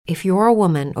If you're a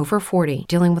woman over 40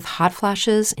 dealing with hot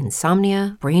flashes,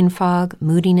 insomnia, brain fog,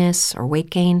 moodiness, or weight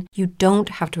gain, you don't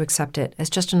have to accept it as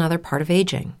just another part of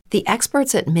aging. The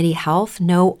experts at MIDI Health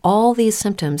know all these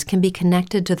symptoms can be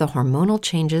connected to the hormonal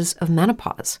changes of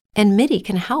menopause. And MIDI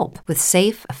can help with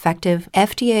safe, effective,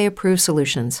 FDA-approved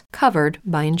solutions covered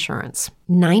by insurance.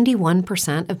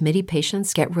 91% of MIDI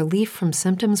patients get relief from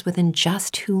symptoms within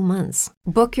just 2 months.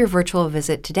 Book your virtual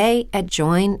visit today at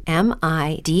joinmidi.com.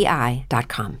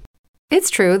 It's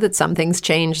true that some things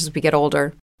change as we get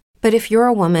older. But if you're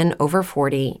a woman over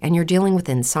 40 and you're dealing with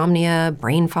insomnia,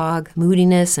 brain fog,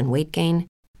 moodiness, and weight gain,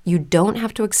 you don't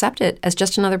have to accept it as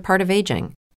just another part of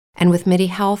aging. And with MIDI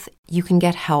Health, you can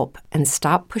get help and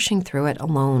stop pushing through it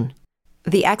alone.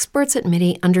 The experts at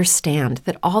MIDI understand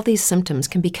that all these symptoms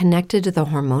can be connected to the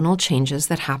hormonal changes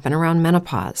that happen around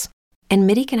menopause, and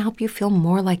MIDI can help you feel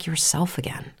more like yourself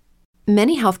again.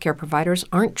 Many healthcare providers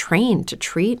aren't trained to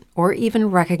treat or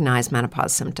even recognize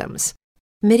menopause symptoms.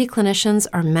 MIDI clinicians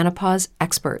are menopause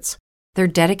experts. They're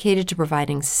dedicated to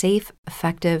providing safe,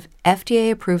 effective,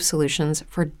 FDA-approved solutions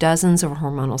for dozens of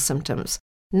hormonal symptoms,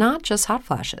 not just hot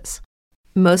flashes.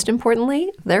 Most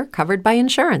importantly, they're covered by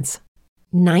insurance.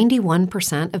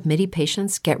 91% of MIDI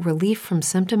patients get relief from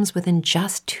symptoms within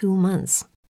just 2 months.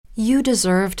 You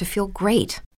deserve to feel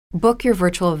great. Book your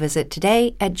virtual visit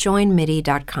today at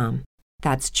joinmidi.com.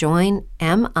 That's joinmidi.com.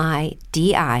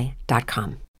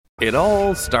 It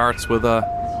all starts with a...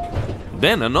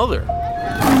 then another.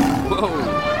 Whoa.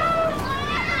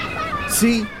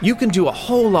 See, you can do a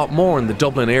whole lot more in the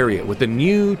Dublin area with the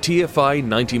new TFI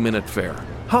 90-minute fare.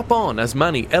 Hop on as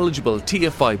many eligible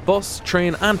TFI bus,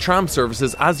 train and tram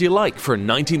services as you like for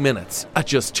 90 minutes at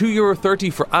just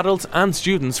 €2.30 for adults and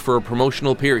students for a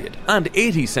promotional period and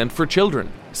 80 cents for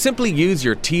children. Simply use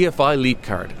your TFI Leap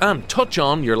card and touch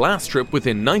on your last trip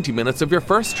within 90 minutes of your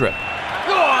first trip.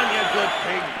 Go on, you good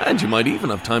pig! And you might even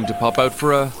have time to pop out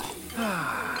for a...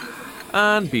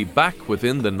 and be back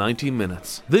within the 90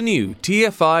 minutes. The new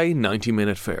TFI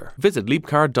 90-minute fare. Visit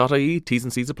leapcard.ie, T's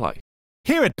and C's apply.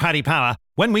 Here at Paddy Power,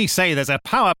 when we say there's a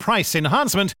power price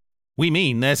enhancement, we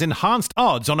mean there's enhanced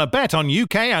odds on a bet on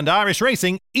UK and Irish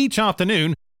racing each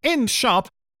afternoon, in shop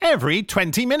every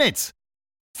 20 minutes.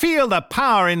 Feel the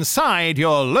power inside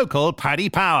your local Paddy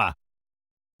Power.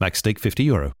 Max stake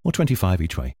 €50 or 25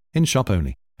 each way. In shop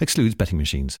only. Excludes betting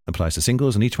machines. Applies to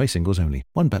singles and each way singles only.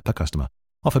 One bet per customer.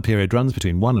 Offer period runs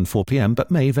between 1 and 4 p.m. but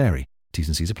may vary. T's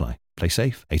and C's apply. Play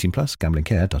safe. 18+.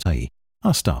 Gamblingcare.ie.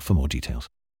 Ask staff for more details.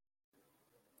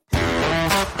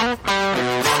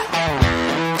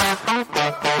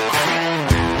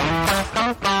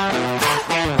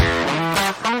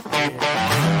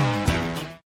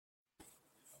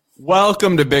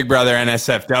 Welcome to Big Brother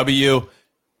NSFW.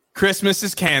 Christmas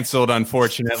is canceled,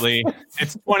 unfortunately.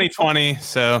 It's 2020,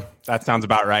 so that sounds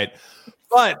about right.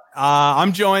 But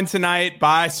I'm joined tonight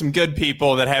by some good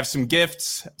people that have some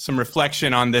gifts, some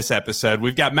reflection on this episode.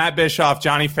 We've got Matt Bischoff,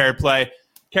 Johnny Fairplay,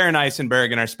 Karen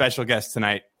Eisenberg, and our special guest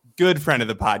tonight, good friend of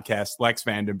the podcast, Lex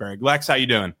Vandenberg. Lex, how you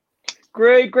doing?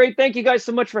 Great. Thank you guys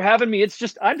so much for having me.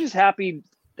 I'm just happy,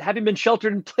 having been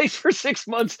sheltered in place for 6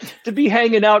 months, to be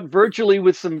hanging out virtually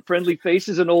with some friendly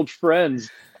faces and old friends,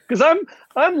 because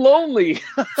I'm lonely.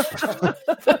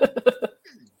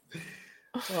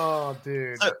 Oh,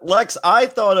 dude. Lex, I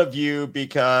thought of you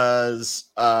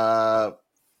because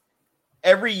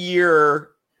every year,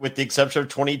 with the exception of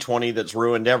 2020, that's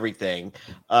ruined everything,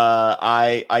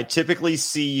 I typically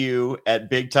see you at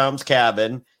Big Tom's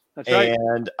Cabin. That's right.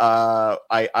 And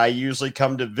I usually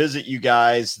come to visit you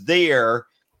guys there.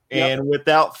 And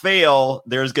without fail,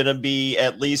 there's going to be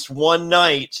at least one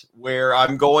night where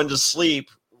I'm going to sleep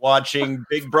watching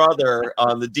Big Brother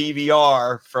on the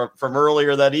DVR from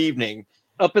earlier that evening.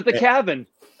 Up at the cabin.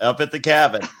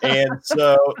 And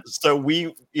so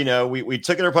we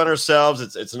took it upon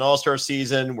ourselves. It's an all-star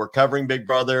season. We're covering Big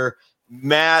Brother.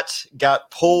 Matt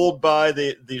got pulled by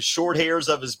the short hairs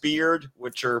of his beard,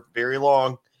 which are very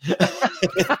long,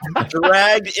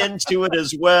 dragged into it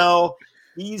as well.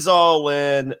 He's all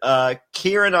in.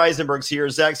 Karen Eisenberg's here.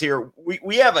 Zach's here.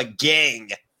 We have a gang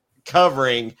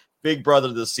covering Big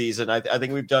Brother this season. I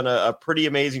think we've done a pretty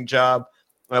amazing job.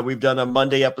 We've done a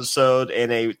Monday episode and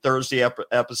a Thursday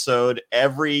episode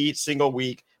every single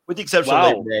week, with the exception of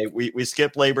Labor Day. We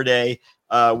skipped Labor Day.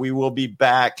 We will be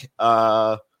back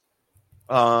on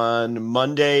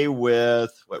Monday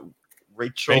with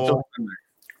Rachel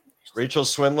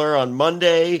Swindler on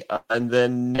Monday. And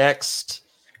then next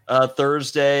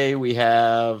Thursday we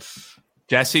have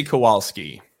Jesse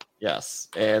Kowalski. Yes.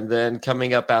 And then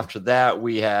coming up after that,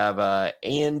 we have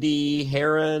Andy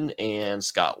Heron and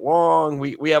Scott Long.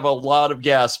 We have a lot of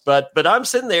guests, but I'm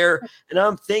sitting there and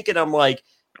I'm thinking, I'm like,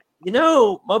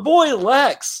 my boy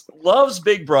Lex loves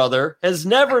Big Brother, has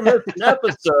never missed an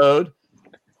episode.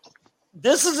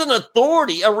 This is an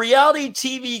authority, a reality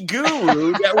TV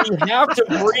guru that we have to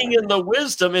bring in the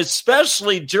wisdom,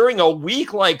 especially during a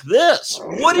week like this.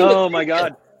 What do you think? My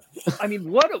God. I mean,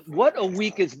 what a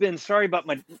week it's been. Sorry about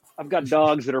I've got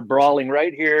dogs that are brawling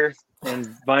right here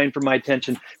and vying for my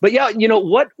attention. But yeah,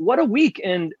 what a week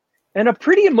and a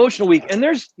pretty emotional week. And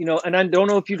there's, and I don't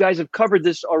know if you guys have covered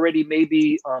this already,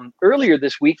 maybe earlier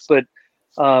this week, but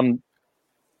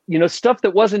stuff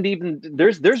that wasn't even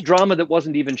there's drama that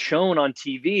wasn't even shown on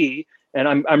TV. And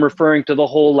I'm referring to the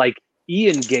whole like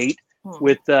Ian Gate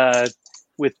with who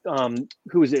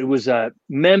was it? It was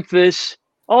Memphis.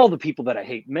 All the people that I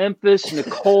hate: Memphis,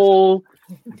 Nicole,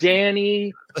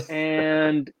 Danny,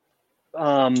 and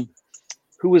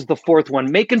who was the fourth one?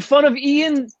 Making fun of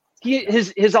Ian,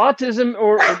 his autism,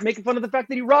 or making fun of the fact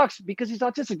that he rocks because he's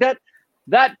autistic.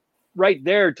 That right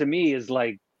there to me is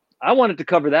like, I wanted to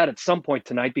cover that at some point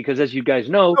tonight because, as you guys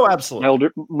know,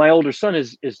 absolutely, my older son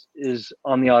is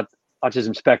on the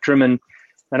autism spectrum, and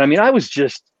I mean, I was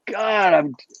just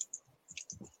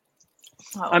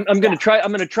I'm going to try. I'm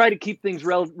going to try to keep things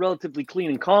relatively clean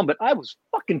and calm, but I was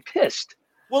fucking pissed.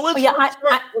 Well, let's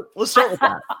start with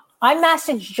that. I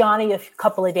messaged Johnny a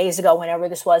couple of days ago, whenever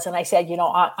this was, and I said,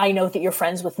 I know that you're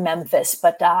friends with Memphis,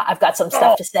 but I've got some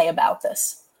stuff to say about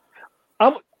this.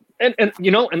 And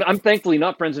I'm thankfully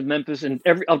not friends with Memphis, and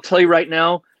I'll tell you right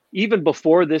now, even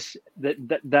before this,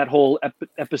 that whole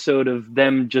episode of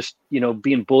them just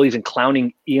being bullies and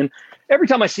clowning Ian, every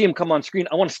time I see him come on screen,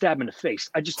 I want to stab him in the face.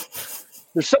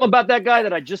 There's something about that guy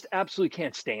that I just absolutely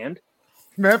can't stand.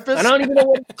 Memphis? And I don't even know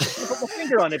what to put my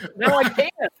finger on it. Now I can.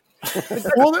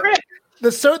 Well,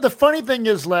 the funny thing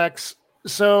is, Lex,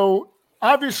 so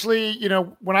obviously,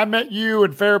 when I met you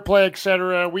and Fair Play,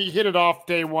 etc., we hit it off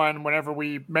day one whenever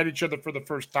we met each other for the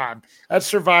first time at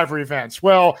Survivor events.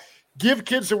 Well, Give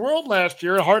Kids the World last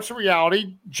year, Hearts of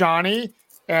Reality, Johnny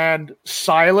and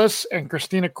Silas and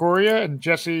Christina Coria and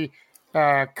Jesse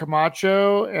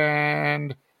Camacho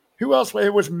and who else?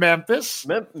 It was Memphis.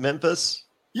 Memphis.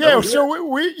 Yeah, so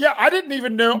we I didn't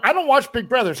even know. I don't watch Big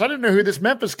Brother, so I didn't know who this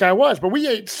Memphis guy was. But we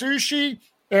ate sushi,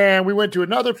 and we went to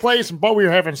another place, and we were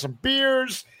having some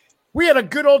beers. We had a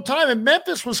good old time, and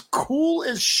Memphis was cool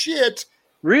as shit.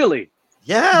 Really?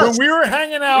 Yeah. When we were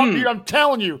hanging out, dude, I'm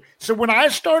telling you. So when I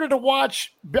started to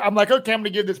watch, I'm like, okay, I'm going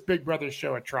to give this Big Brother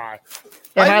show a try.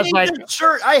 And I was like, this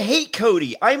shirt. I hate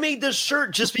Cody. I made this shirt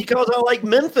just because I like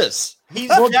Memphis. He's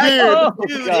dude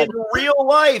in real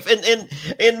life.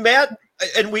 And Matt,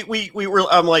 and we were.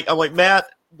 I'm like Matt,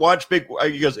 watch Big.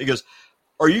 He goes.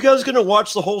 Are you guys going to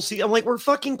watch the whole season? I'm like, we're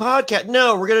fucking podcast.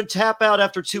 No, we're going to tap out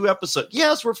after 2 episodes.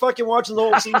 Yes, we're fucking watching the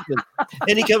whole season.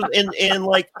 And he comes and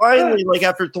like finally, like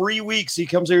after 3 weeks, he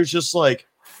comes here. He's just like,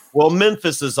 well,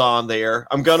 Memphis is on there.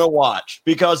 I'm going to watch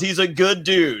because he's a good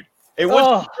dude. And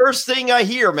what's the first thing I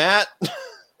hear, Matt?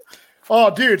 Oh,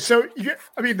 dude. So,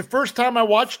 the first time I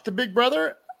watched The Big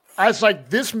Brother, I was like,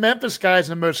 this Memphis guy is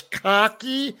the most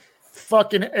cocky,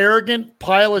 fucking arrogant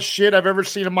pile of shit I've ever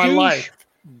seen in my life.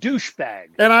 Douchebag.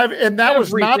 And that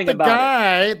was not the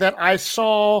guy that I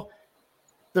saw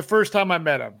the first time I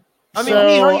met him. I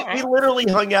mean, he literally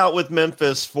hung out with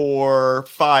Memphis for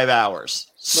 5 hours.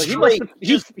 Well,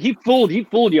 he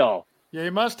fooled y'all. Yeah, he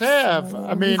must have.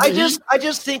 I mean, I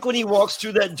just think when he walks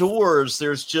through that doors,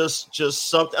 there's just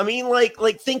something. I mean, like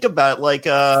think about it, like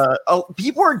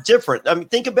people are different. I mean,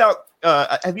 think about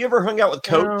have you ever hung out with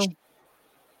Coach?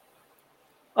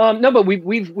 No, but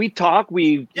we talk,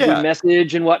 we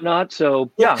message and whatnot.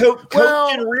 So yeah,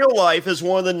 Coach in real life is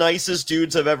one of the nicest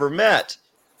dudes I've ever met.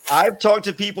 I've talked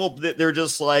to people that they're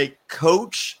just like,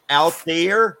 Coach out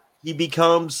there, he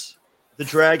becomes the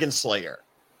Dragon Slayer.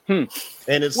 And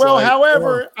it's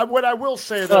however, what I will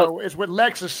say though is what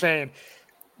Lex is saying.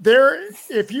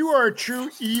 If you are a true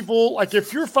evil, like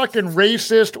if you're fucking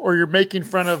racist or you're making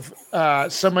fun of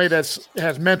somebody that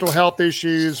has mental health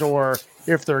issues, or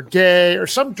if they're gay or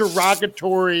some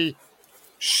derogatory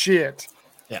shit,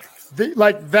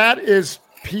 that is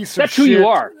piece of shit. That's who you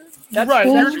are. That's right.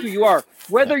 That's who you are.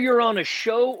 Whether you're on a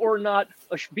show or not,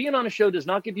 being on a show does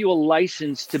not give you a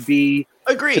license to be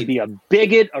to be a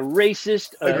bigot, a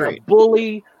racist, a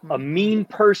bully, a mean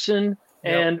person.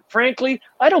 Yep. And frankly,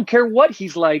 I don't care what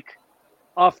he's like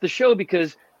off the show,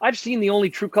 because I've seen the only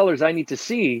true colors I need to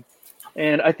see,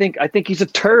 and I think he's a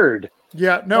turd.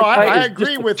 Yeah, no, I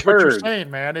agree with what you're saying,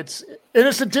 man. It's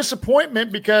a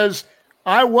disappointment because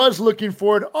I was looking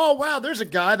forward. Oh wow, there's a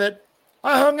guy that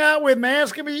I hung out with, man.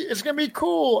 It's gonna be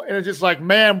cool. And it's just like,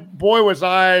 man, boy, was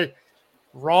I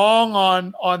wrong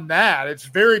on that. It's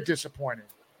very disappointing.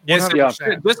 Yes,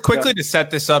 100%. just quickly to set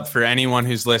this up for anyone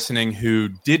who's listening who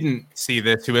didn't see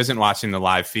this, who isn't watching the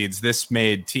live feeds. This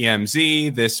made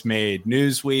TMZ. This made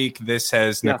Newsweek. This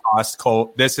has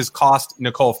cost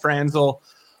Nicole Franzel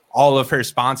all of her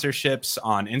sponsorships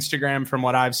on Instagram, from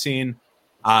what I've seen.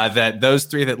 That those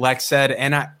three that Lex said,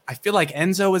 and I feel like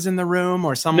Enzo was in the room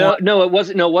or someone. No, it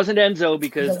wasn't. No, it wasn't Enzo,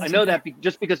 because I know that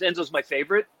just because Enzo's my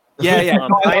favorite. Yeah.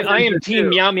 I am team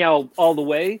Meow Meow all the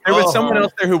way. There was someone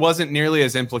else there who wasn't nearly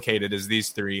as implicated as these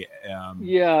three.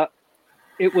 Yeah,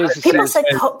 it was. People said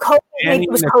Cody.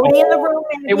 Was Cody in the room?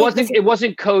 It wasn't. It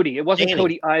wasn't Cody. It wasn't Danny.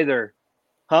 Cody either.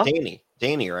 Huh?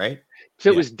 Danny, right?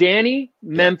 So it was Danny,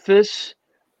 Memphis,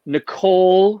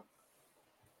 Nicole,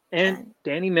 and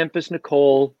Danny, Memphis,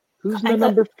 Nicole. Who's the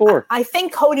number 4? I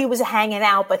think Cody was hanging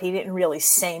out, but he didn't really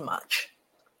say much.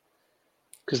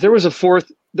 Because there was a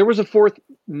fourth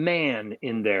man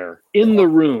in the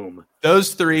room.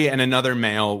 Those three and another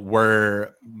male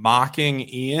were mocking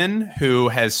Ian, who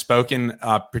has spoken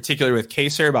particularly with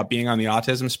Kaser about being on the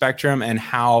autism spectrum, and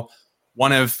how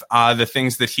one of the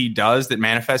things that he does that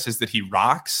manifests is that he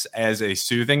rocks as a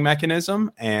soothing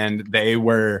mechanism. And they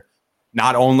were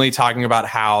not only talking about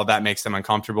how that makes them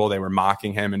uncomfortable, they were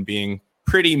mocking him and being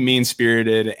pretty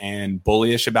mean-spirited and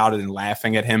bullyish about it and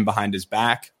laughing at him behind his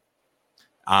back.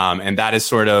 And that is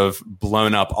sort of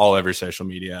blown up all over social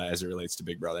media as it relates to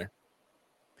Big Brother.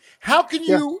 How can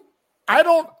you? I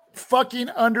don't fucking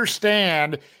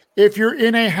understand. If you're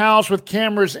in a house with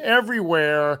cameras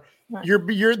everywhere,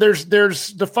 there's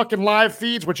the fucking live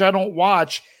feeds, which I don't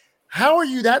watch. How are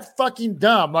you that fucking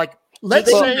dumb? Like,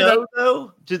 let's say know,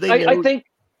 though. Do they? Know? I think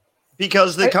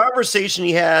because the conversation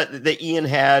that Ian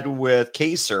had with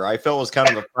Kaser, I felt was kind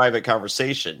of a private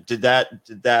conversation. Did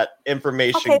that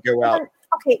information go out?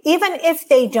 Okay, even if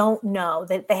they don't know,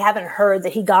 that they haven't heard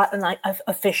that he got an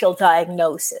official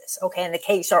diagnosis, okay, and the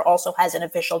Kaser also has an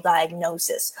official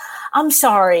diagnosis. I'm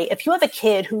sorry, if you have a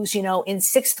kid who's, in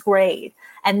 6th grade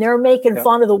and they're making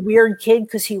fun of the weird kid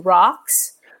because he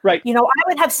rocks, right? I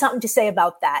would have something to say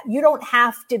about that. You don't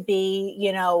have to be,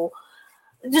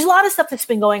 there's a lot of stuff that's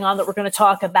been going on that we're going to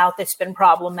talk about that's been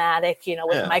problematic,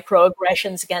 with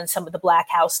microaggressions against some of the Black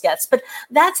House guests. But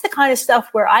that's the kind of stuff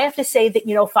where I have to say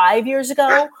that, 5 years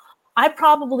ago, I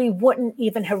probably wouldn't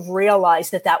even have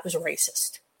realized that was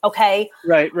racist. Okay.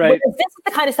 Right. But this is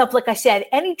the kind of stuff, like I said,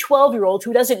 any 12-year-old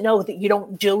who doesn't know that you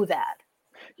don't do that.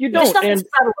 You don't. There's nothing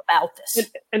subtle about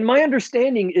this. And my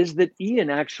understanding is that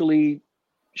Ian actually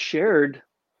shared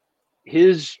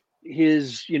his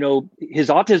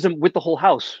autism with the whole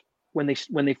house when they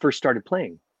first started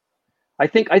playing. I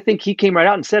think he came right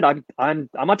out and said, I'm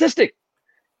autistic.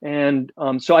 And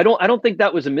so I don't think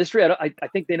that was a mystery. I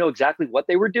think they know exactly what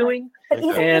they were doing. But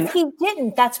even if he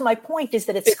didn't, that's my point, is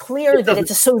that it's clear that it's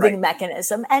a soothing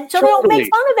mechanism, and so they don't make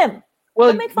fun of him.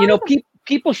 Well,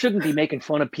 people shouldn't be making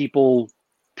fun of people.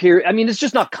 Period. I mean, it's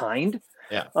just not kind.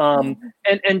 Yeah.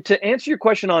 And to answer your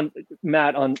question on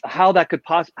Matt, on how that could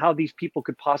how these people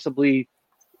could possibly,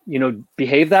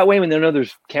 behave that way when they know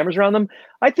there's cameras around them.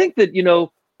 I think that,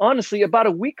 honestly, about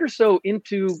a week or so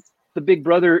into the Big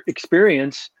Brother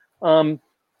experience,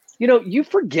 you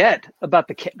forget about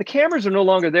the cameras are no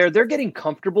longer there. They're getting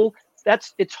comfortable.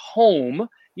 It's home.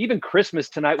 Even Christmas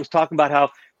tonight was talking about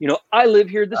how, I live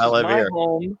here. This is my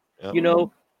home. Yep.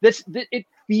 It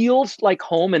feels like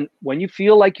home. And when you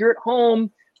feel like you're at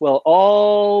home, well,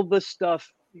 all the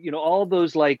stuff, all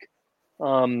those like,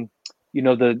 the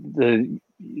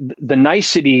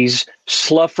niceties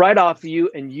slough right off of you,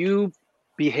 and you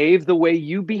behave the way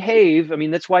you behave. I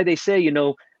mean, that's why they say,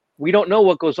 we don't know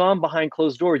what goes on behind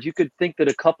closed doors. You could think that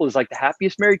a couple is like the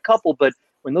happiest married couple, but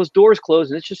when those doors close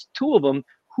and it's just two of them,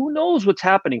 who knows what's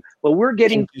happening? Well, we're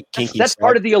getting that's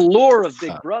part of the allure of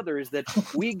Big Brother, is that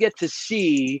we get to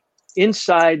see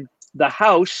inside the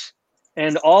house,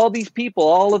 and all these people,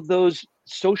 all of those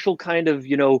social kind of,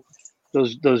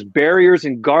 those barriers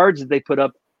and guards that they put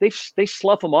up, they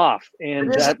slough them off,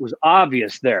 and that was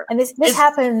obvious there. And this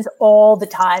happens all the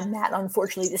time, Matt.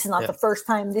 Unfortunately, this is not the first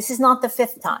time. This is not the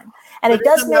 5th time, and it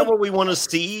does make what we want to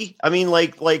see. I mean,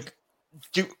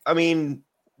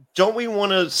 don't we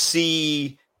want to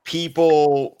see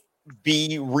people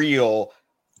be real?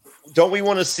 Don't we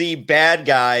want to see bad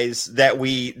guys that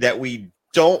we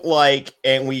don't like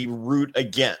and we root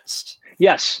against?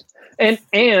 Yes.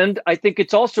 And I think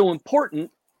it's also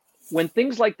important when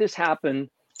things like this happen,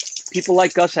 people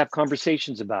like us have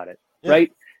conversations about it,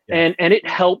 right? Yeah. And it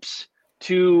helps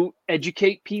to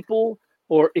educate people.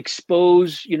 or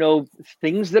expose,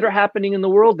 things that are happening in the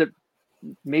world that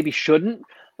maybe shouldn't.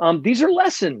 These are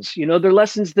lessons, they're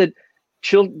lessons that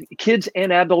kids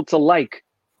and adults alike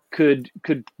could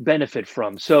benefit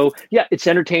from. So yeah, it's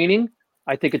entertaining.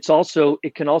 I think it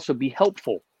can also be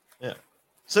helpful. Yeah.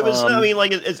 So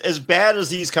it's as bad as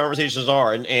these conversations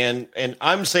are, and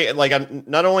I'm saying, I'm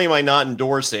not only am I not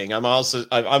endorsing,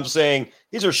 I'm saying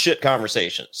these are shit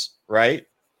conversations, right?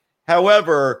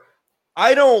 However,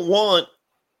 I don't want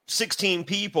 16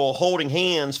 people holding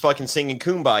hands, fucking singing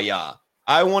Kumbaya.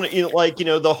 I want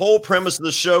to, the whole premise of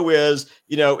the show is,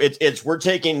 it's we're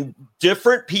taking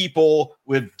different people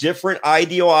with different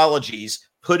ideologies,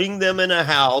 putting them in a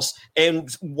house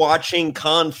and watching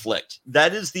conflict.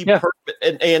 That is the purpose.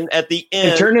 And at the end,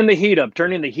 and turning the heat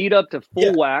up to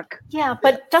full whack. Yeah,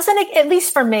 but doesn't it, at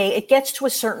least for me, it gets to a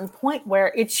certain point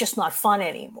where it's just not fun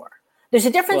anymore. There's a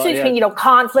difference between,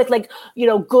 conflict,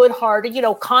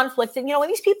 good-hearted, conflict, and, and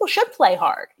these people should play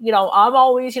hard. I've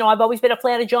always been a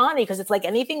fan of Johnny, because it's like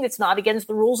anything that's not against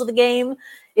the rules of the game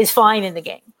is fine in the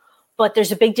game. But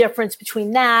there's a big difference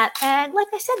between that and, like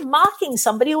I said, mocking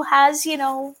somebody who has,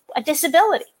 a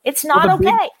disability. It's not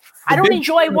okay. I don't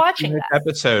enjoy watching that.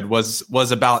 Episode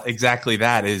was about exactly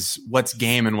that, is what's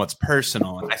game and what's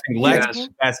personal. And I think Lex is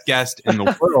the best guest in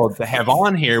the world to have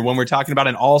on here when we're talking about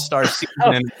an all-star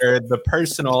season where the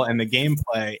personal and the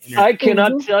gameplay. I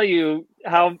cannot tell you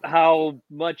how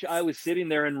much I was sitting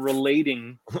there and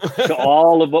relating to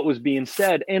all of what was being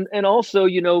said. And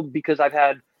also, because I've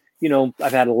had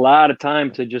a lot of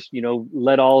time to just,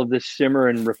 let all of this simmer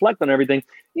and reflect on everything.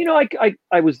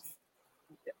 I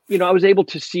was able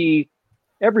to see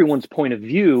everyone's point of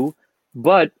view,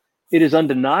 but it is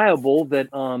undeniable that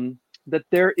that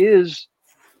there is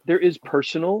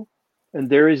personal and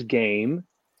there is game,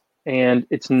 and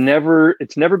it's never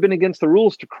been against the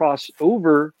rules to cross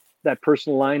over that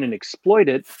personal line and exploit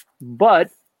it. But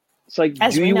it's like,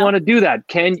 do you want to do that?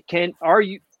 Are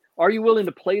you willing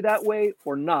to play that way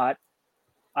or not?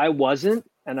 I wasn't,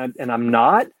 and I'm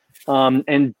not.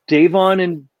 And Da'Vonne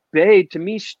and Bay, to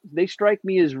me, they strike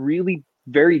me as really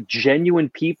very genuine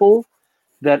people,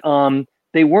 that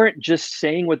they weren't just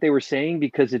saying what they were saying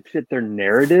because it fit their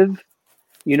narrative,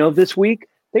 this week.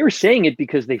 They were saying it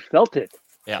because they felt it.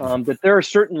 Yeah. That there are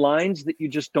certain lines that you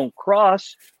just don't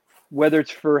cross, whether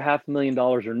it's for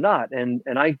 $500,000 or not. And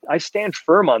I stand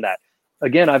firm on that.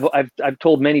 Again, I've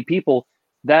told many people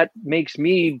that makes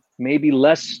me maybe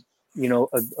less,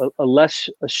 a less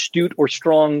astute or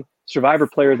strong Survivor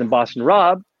player than Boston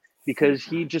Rob, because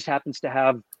he just happens to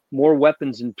have more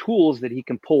weapons and tools that he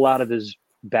can pull out of his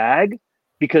bag,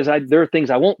 because there are things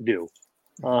I won't do.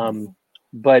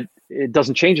 But it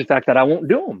doesn't change the fact that I won't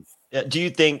do them. Yeah. Do you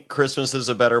think Christmas is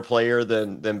a better player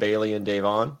than Bailey and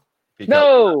Da'Vonne?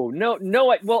 No.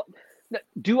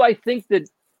 Do I think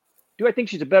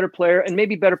she's a better player? And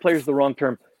maybe better player is the wrong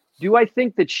term. Do I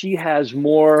think that she has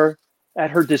more at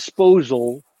her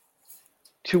disposal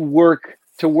to work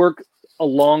a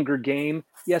longer game?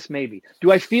 Yes, maybe.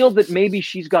 Do I feel that maybe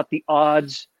she's got the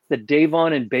odds, that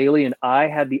Da'Vonne and Bailey and I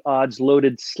had the odds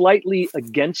loaded slightly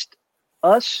against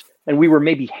us, and we were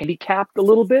maybe handicapped a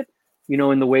little bit,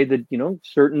 in the way that,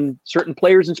 certain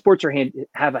players in sports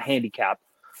have a handicap.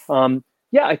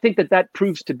 Yeah, I think that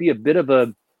proves to be a bit of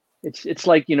a, it's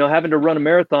like, having to run a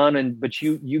marathon, but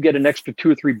you get an extra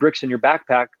 2 or 3 bricks in your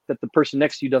backpack that the person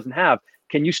next to you doesn't have.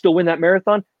 Can you still win that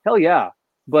marathon? Hell yeah.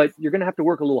 But you're going to have to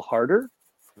work a little harder.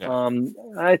 Yeah.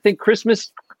 I think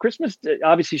Christmas,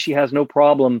 obviously she has no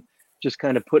problem just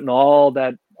kind of putting all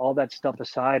that stuff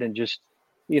aside and just,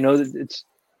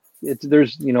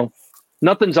 there's,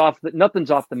 nothing's off the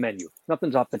menu.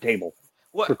 Nothing's off the table.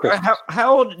 What?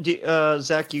 How old,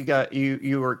 Zach?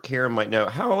 You or Karen might know.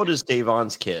 How old is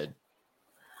Da'Vonne's kid?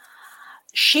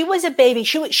 She was a baby.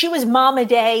 She was Mama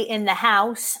Day in the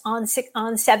house on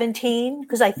 17,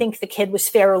 because I think the kid was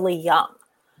fairly young.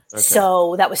 Okay.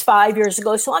 So that was 5 years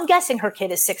ago. So I'm guessing her kid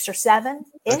is 6 or 7.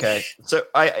 Okay. So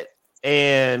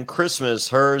and Christmas,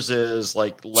 hers is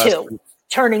like less 2.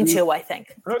 Turning 2, I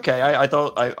think. Okay, I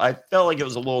thought I felt like it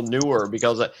was a little newer,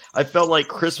 because I felt like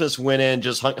Christmas went in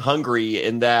just hungry,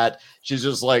 in that she's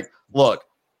just like, look,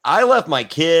 I left my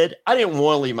kid. I didn't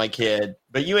want to leave my kid,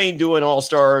 but you ain't doing All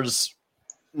Stars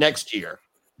next year.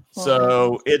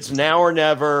 So it's now or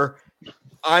never.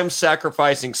 I'm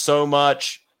sacrificing so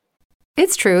much.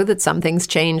 It's true that some things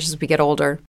change as we get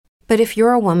older. But if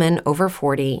you're a woman over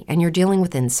 40 and you're dealing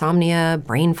with insomnia,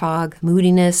 brain fog,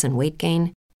 moodiness, and weight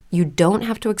gain, you don't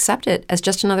have to accept it as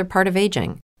just another part of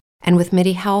aging. And with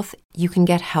MIDI Health, you can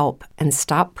get help and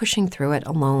stop pushing through it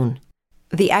alone.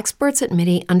 The experts at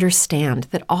MIDI understand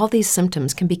that all these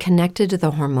symptoms can be connected to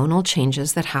the hormonal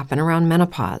changes that happen around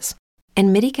menopause,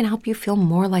 and MIDI can help you feel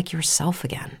more like yourself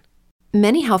again.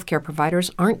 Many healthcare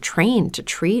providers aren't trained to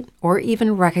treat or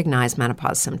even recognize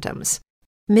menopause symptoms.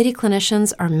 MIDI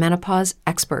clinicians are menopause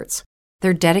experts.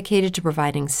 They're dedicated to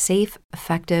providing safe,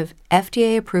 effective,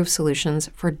 FDA-approved solutions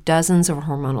for dozens of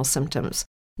hormonal symptoms,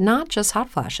 not just hot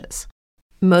flashes.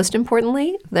 Most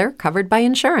importantly, they're covered by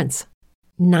insurance.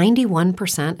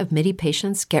 91% of MIDI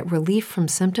patients get relief from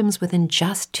symptoms within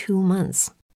just 2 months.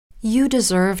 You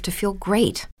deserve to feel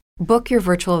great. Book your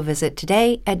virtual visit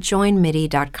today at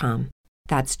joinmidi.com.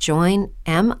 That's joinmidi.com.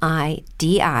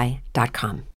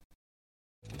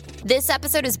 This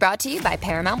episode is brought to you by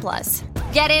Paramount Plus.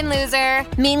 Get in, loser!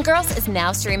 Mean Girls is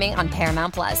now streaming on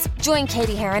Paramount Plus. Join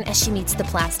Katie Heron as she meets the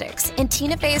plastics in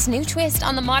Tina Fey's new twist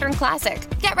on the modern classic.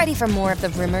 Get ready for more of the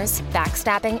rumors,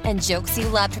 backstabbing, and jokes you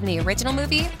loved from the original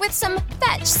movie with some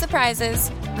fetch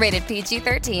surprises. Rated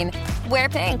PG-13. Wear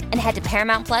pink and head to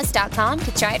ParamountPlus.com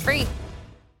to try it free.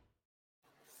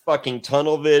 Fucking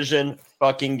tunnel vision,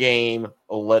 fucking game.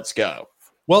 Let's go.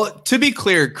 Well, to be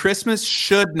clear, Christmas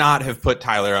should not have put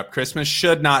Tyler up. Christmas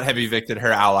should not have evicted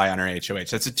her ally on her HOH.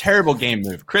 That's a terrible game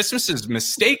move. Christmas's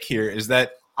mistake here is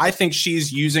that I think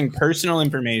she's using personal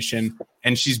information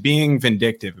and she's being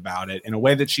vindictive about it in a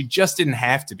way that she just didn't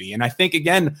have to be. And I think,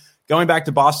 again, going back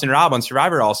to Boston Rob on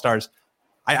Survivor All-Stars,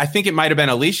 I think it might have been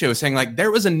Alicia was saying, like,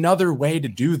 there was another way to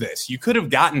do this. You could have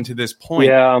gotten to this point.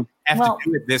 Yeah. Well, to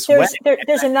do it this way.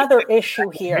 There's another issue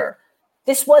here.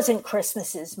 This wasn't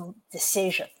Christmas's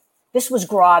decision. This was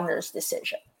Grodner's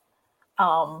decision.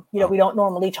 We don't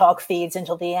normally talk feeds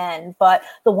until the end, but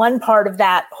the one part of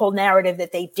that whole narrative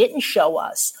that they didn't show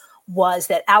us was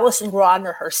that Alison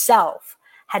Grodner herself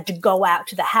had to go out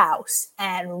to the house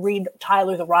and read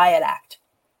Tyler the Riot Act.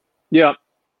 Yeah.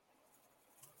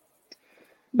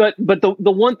 But the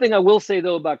one thing I will say,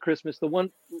 though, about Christmas, the one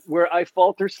where I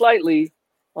falter slightly,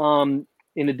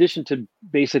 in addition to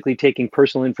basically taking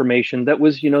personal information that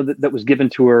was, that was given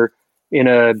to her in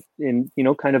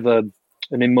kind of an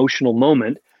emotional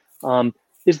moment,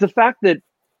 is the fact that,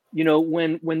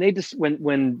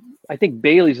 when I think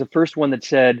Bailey's the first one that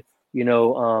said,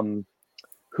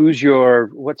 who's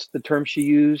what's the term she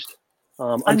used?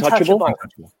 Untouchable.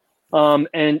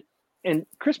 And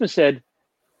Christmas said,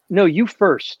 no, you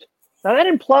first. Now that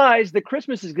implies that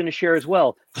Christmas is going to share as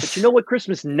well. But you know what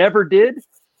Christmas never did?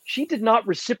 She did not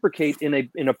reciprocate in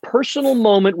a personal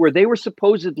moment where they were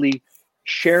supposedly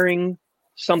sharing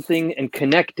something and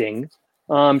connecting.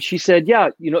 She said, yeah,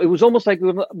 it was almost like,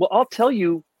 well, I'll tell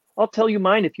you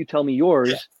mine if you tell me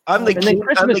yours. Yeah. I'm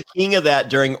the king of that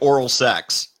during oral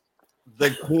sex.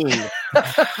 The king.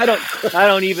 I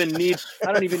don't even need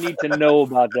to know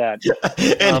about that.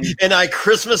 And I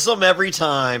Christmas them every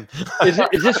time. Is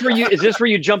this where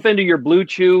you jump into your Blue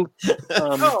Chew?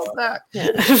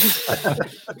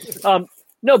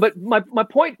 No, but my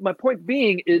point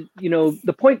being is,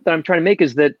 the point that I'm trying to make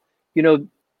is that,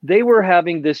 they were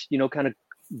having this, kind of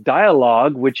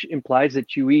dialogue, which implies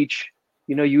that you each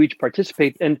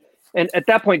participate. And at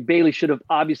that point, Bailey should have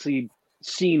obviously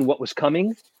seen what was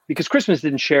coming, because Christmas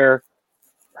didn't share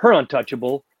her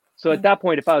untouchable. So at that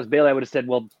point, if I was Bailey, I would have said,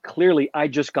 well, clearly I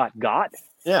just got.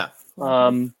 Yeah.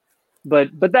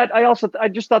 But that I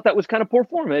just thought that was kind of poor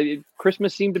form.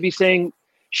 Christmas seemed to be saying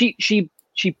she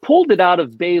pulled it out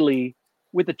of Bailey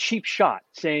with a cheap shot,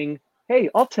 saying, hey,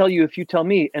 I'll tell you if you tell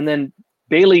me. And then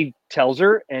Bailey tells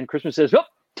her, and Christmas says, oh,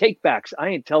 take backs. I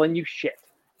ain't telling you shit.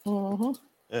 Mm-hmm.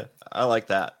 Yeah, I like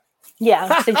that.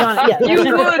 Yeah, the Johnny. Yeah, you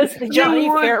would, Johnny.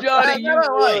 You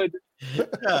would.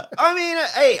 Yeah. I mean,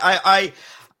 hey, I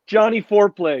Johnny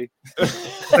foreplay.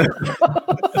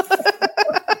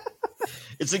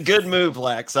 It's a good move,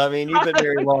 Lex. I mean, you've been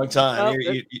here a long time.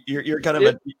 You're kind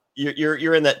of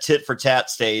you're in that tit for tat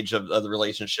stage of the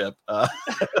relationship.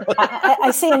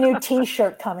 I see a new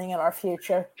T-shirt coming in our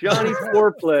future. Johnny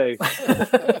foreplay.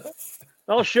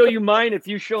 I'll show you mine if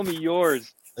you show me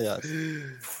yours. Yes.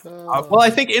 Well, I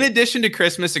think in addition to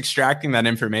Christmas extracting that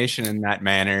information in that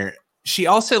manner, she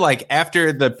also,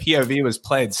 after the POV was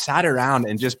played, sat around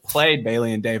and just played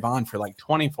Bailey and Davon for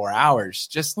 24 hours.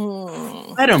 Just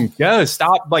let them go.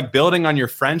 Stop building on your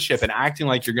friendship and acting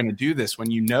like you're going to do this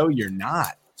when you know you're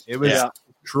not. It was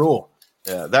cruel.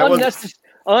 Yeah, that was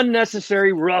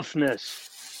unnecessary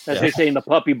roughness, as they say in the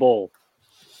Puppy Bowl.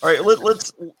 All right,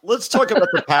 let's talk about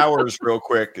the powers real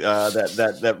quick.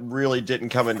 That really didn't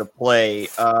come into play.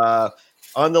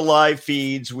 On the live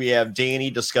feeds, we have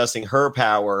Danny discussing her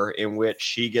power, in which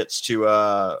she gets to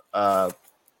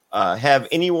have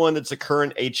anyone that's a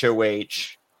current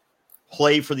HOH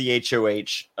play for the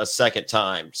HOH a second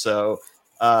time. So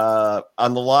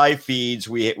on the live feeds,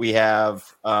 we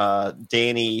have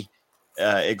Danny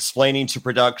explaining to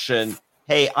production,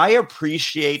 hey, I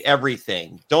appreciate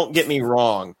everything. Don't get me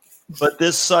wrong. But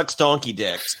this sucks donkey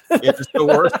dicks. It's the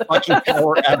worst fucking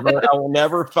power ever. I will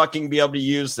never fucking be able to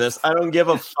use this. I don't give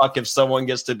a fuck if someone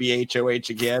gets to be HOH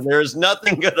again. There is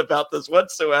nothing good about this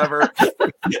whatsoever.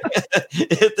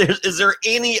 Is there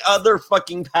any other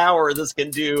fucking power this can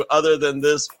do other than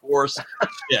this force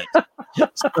shit?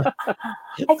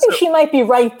 I think she might be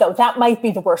right, though. That might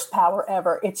be the worst power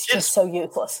ever. It's just so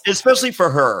useless. Especially for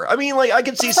her. I mean, like, I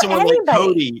could see someone like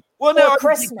Cody. Well, no,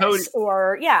 Christmas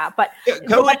but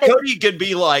Cody could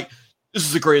be like, this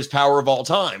is the greatest power of all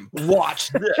time. Watch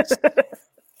this.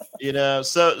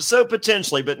 So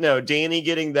potentially, but no, Danny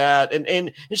getting that.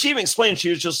 And she even explained, she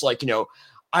was just like,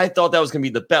 I thought that was going to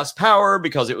be the best power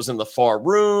because it was in the far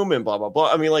room and blah, blah,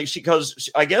 blah. I mean, like,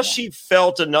 I guess she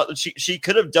felt she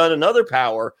could have done another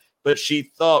power, but she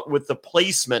thought with the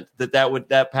placement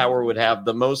that power would have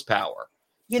the most power.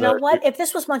 You know what? If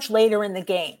this was much later in the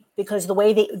game, because the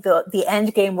way the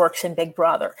end game works in Big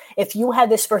Brother, if you had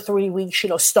this for 3 weeks,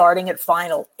 starting at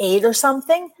final 8 or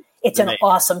something, it's an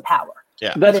awesome power.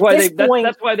 Yeah, that's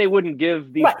why they wouldn't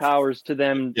give these powers to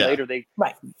them later.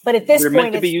 But at this point,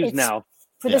 meant to be used now.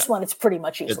 For this one, it's pretty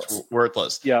much useless. It's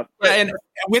worthless. Yeah, and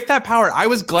with that power, I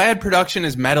was glad production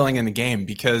is meddling in the game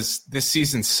because this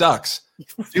season sucks.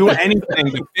 Do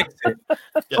anything to fix it,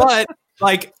 but.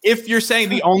 Like, if you're saying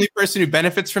the only person who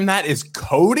benefits from that is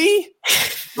Cody,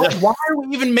 why are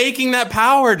we even making that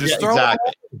power? Just throw it away.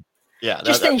 Yeah,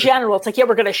 just in general, it's like,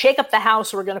 we're going to shake up the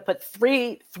house. We're going to put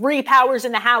three powers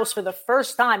in the house for the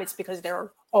first time. It's because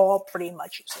they're all pretty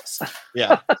much useless.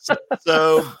 Yeah.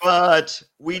 But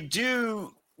we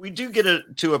do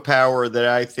get to a power that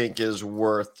I think is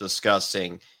worth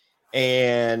discussing.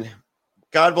 And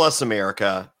God bless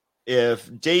America. If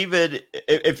David,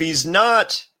 if he's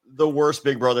not the worst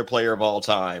Big Brother player of all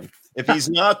time, if he's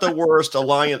not the worst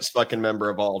Alliance fucking member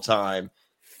of all time,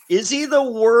 is he the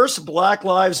worst Black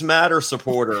Lives Matter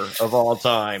supporter of all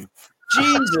time?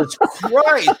 Jesus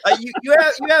Christ. You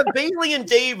have Bailey and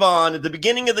Dave on at the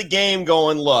beginning of the game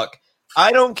going, look,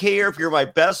 I don't care if you're my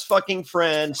best fucking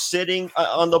friend sitting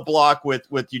on the block with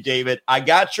you, David. I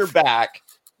got your back.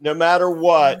 No matter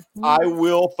what, I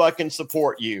will fucking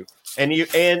support you. And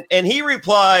he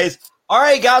replies, all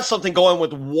right, got something going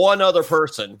with one other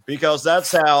person, because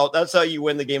that's how you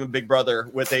win the game of Big Brother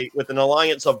with an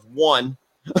alliance of one.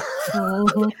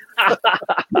 Because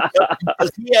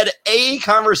he had a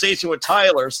conversation with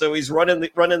Tyler, so he's running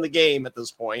the game at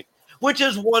this point, which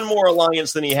is one more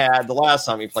alliance than he had the last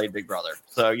time he played Big Brother.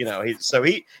 So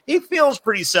he feels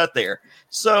pretty set there.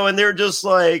 So, and they're just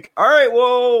like, all right,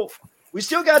 well, we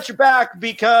still got your back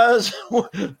because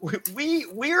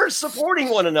we're supporting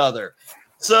one another.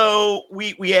 So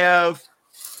we have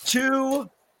two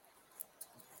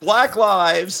Black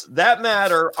Lives that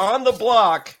matter on the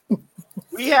block.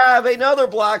 We have another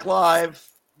Black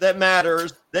Life that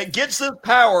matters that gets this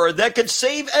power that could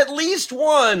save at least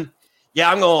one. Yeah,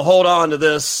 I'm going to hold on to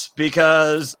this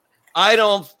because I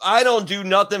don't do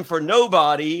nothing for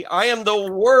nobody. I am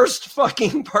the worst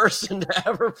fucking person to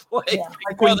ever play. Yeah.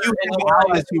 Like when you have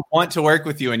allies who want to work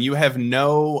with you and you have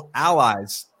no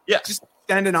allies. Yeah. Just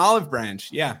send an olive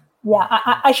branch. Yeah. Yeah.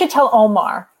 I should tell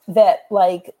Omar that,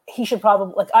 like, he should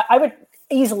probably, like, I would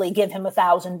easily give him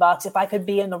 $1,000 if I could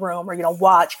be in the room or,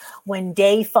 watch when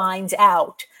Dave finds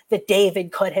out that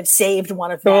David could have saved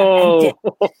one of them. And didn't.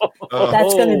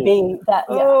 That's going to be that.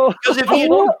 Yeah. Because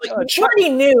if she already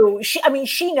knew.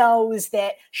 She knows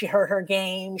that she hurt her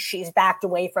game. She's backed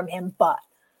away from him. But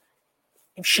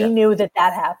if she knew that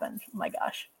happened, oh my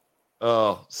gosh.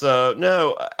 Oh, so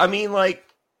no, I mean, like,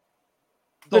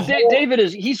 David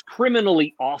he's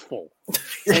criminally awful.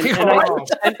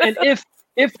 And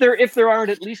if there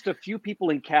aren't at least a few people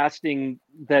in casting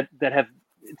that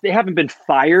haven't been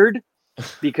fired,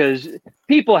 because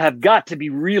people have got to be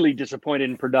really disappointed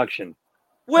in production.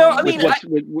 Well, I mean,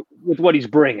 with what he's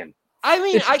bringing. I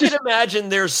mean, I can imagine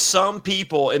there's some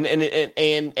people and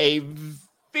a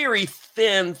very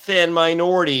thin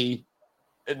minority,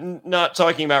 not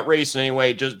talking about race in any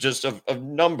way, just of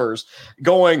numbers,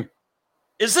 going,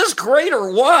 is this great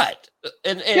or what?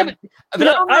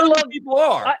 I love people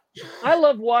are. I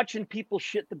love watching people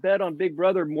shit the bed on Big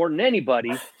Brother more than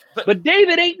anybody. But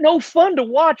David ain't no fun to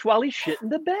watch while he's shitting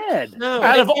the bed. No,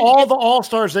 out of all the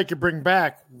All-Stars they could bring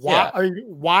back, why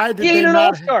did he ain't they an not?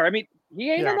 All-Star. I mean, he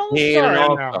ain't an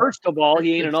All-Star. First of all,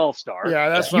 he ain't an All-Star. Yeah,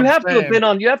 that's you have to have been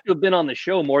on. You have to have been on the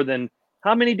show more than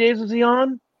how many days was he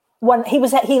on? When he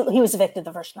was evicted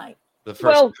the first night.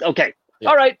 Okay,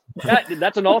 all right.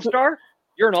 That's an All-Star.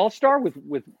 You're an All-Star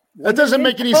with That doesn't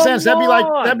make any sense.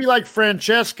 That'd be like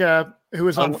Francesca, who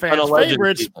was on Fans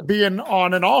Favorites, being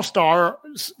on an All-Star.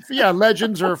 Yeah,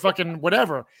 Legends or fucking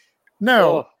whatever.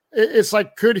 No, it's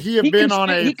like, could he have been on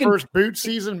a first boot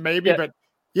season? Maybe, but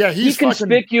yeah,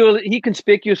 he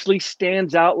conspicuously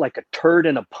stands out like a turd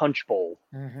in a punch bowl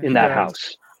in that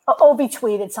house. Obi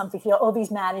tweeted something.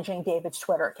 Obi's managing David's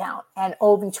Twitter account, and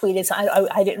Obi tweeted.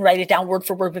 I didn't write it down word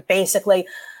for word, but basically,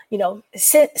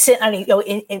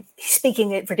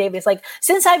 speaking it for David, it's like,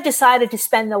 since I've decided to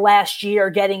spend the last year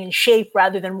getting in shape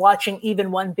rather than watching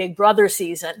even one Big Brother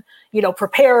season,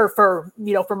 prepare for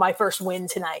my first win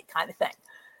tonight, kind of thing.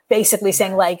 Basically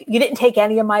saying, like, you didn't take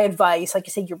any of my advice. Like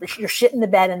you said, you're shit in the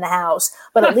bed in the house,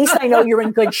 but at least I know you're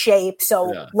in good shape.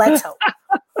 So let's hope.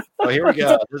 Oh, here we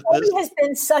go. Obi has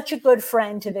been such a good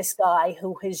friend to this guy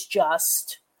who has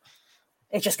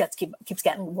keeps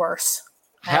getting worse.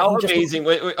 How amazing.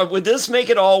 Would this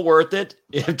make it all worth it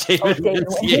if David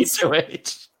wins the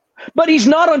HOH? But he's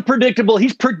not unpredictable.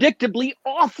 He's predictably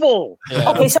awful. Yeah.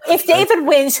 Okay, so if David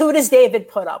wins, who does David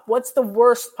put up? What's the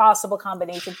worst possible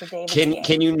combination for David?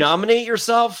 Can you nominate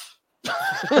yourself?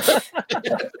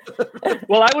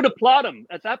 Well, I would applaud him.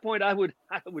 At that point, I would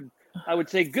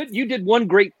say, good. You did one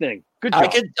great thing. Good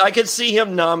job. I could see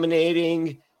him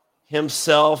nominating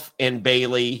himself and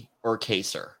Bailey or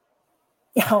Kaser.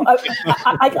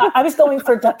 I was going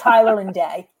for Tyler and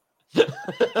Day.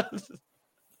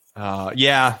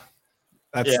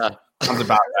 That sounds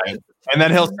about right. And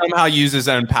then he'll somehow use his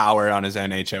own power on his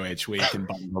own HOH week and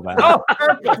bundle that.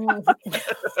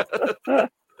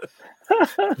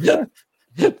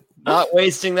 Not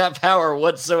wasting that power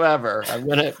whatsoever. I'm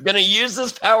gonna use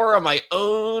this power on my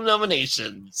own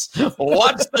nominations.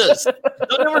 Watch this.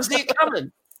 Don't ever see it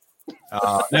coming.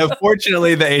 No,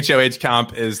 fortunately, the HOH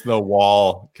comp is the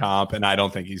wall comp, and I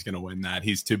don't think he's gonna win that.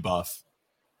 He's too buff.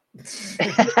 You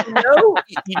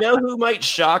know who might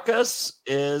shock us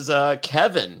is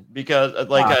Kevin, because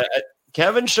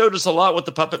Kevin showed us a lot with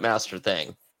the Puppet Master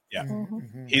thing. Yeah,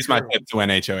 he's my tip to win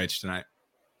HOH tonight.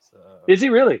 Is he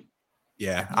really?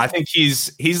 Yeah, I think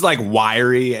he's like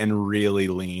wiry and really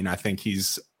lean. I think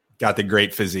he's got the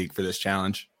great physique for this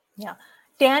challenge. Yeah,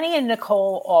 Danny and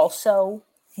Nicole also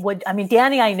would. I mean,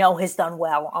 Danny, I know, has done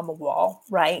well on the wall,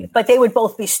 right? But they would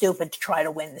both be stupid to try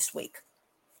to win this week.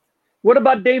 What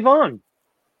about Davon?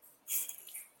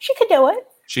 She could do it.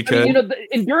 She could. The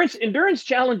endurance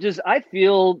challenges, I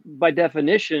feel, by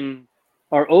definition,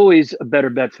 are always a better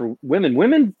bet for women.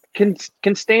 Women can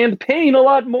stand pain a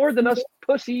lot more than us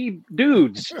pussy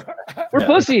dudes. We're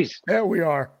pussies. Yeah, we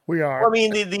are. Well, I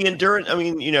mean, the endurance. I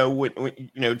mean,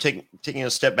 taking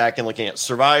a step back and looking at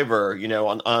Survivor.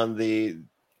 On the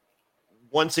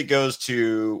once it goes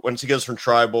from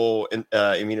tribal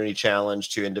immunity challenge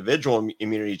to individual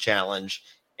immunity challenge,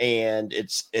 and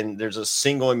there's a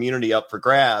single immunity up for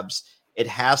grabs, it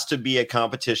has to be a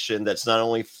competition that's not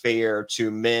only fair to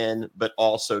men but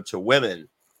also to women.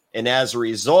 And as a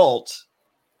result,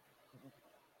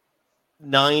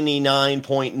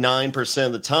 99.9%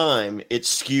 of the time it's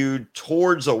skewed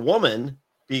towards a woman,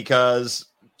 because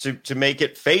to make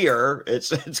it fair,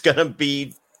 it's going to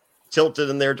be tilted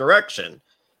in their direction,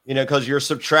 because you're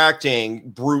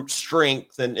subtracting brute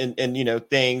strength and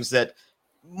things that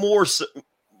more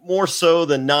so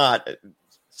than not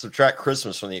subtract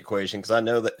Christmas from the equation, because I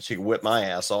know that she can whip my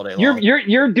ass all day long.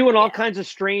 You're doing all kinds of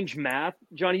strange math,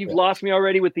 Johnny. You've lost me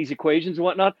already with these equations and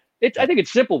whatnot. I think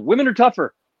it's simple. Women are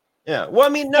tougher. Yeah. Well, I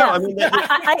mean, no. Yeah. I mean,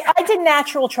 I did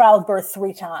natural childbirth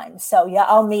 3 times, so yeah,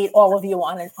 I'll meet all of you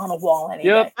on a wall anyway.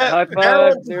 Yep. High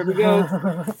five. There we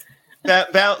go.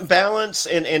 Balance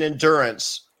and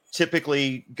endurance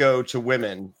typically go to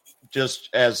women, just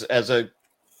as a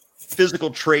physical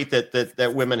trait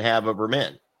that women have over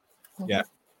men. Yeah.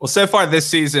 Well, so far this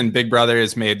season, Big Brother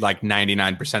has made like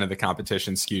 99% of the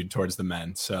competition skewed towards the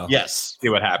men. So yes, see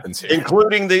what happens here,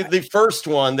 including the first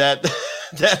one that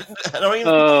I don't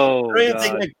even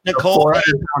think Nicole had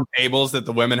on tables that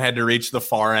the women had to reach the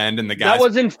far end, and the guys. That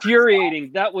was infuriating.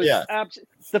 That was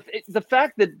the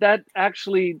fact that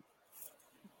actually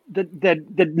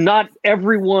that not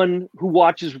everyone who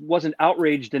watches wasn't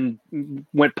outraged and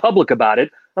went public about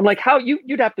it. I'm like, how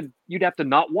you'd have to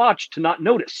not watch to not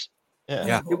notice.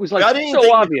 Yeah. It was like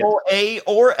so obvious. A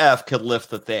or F could lift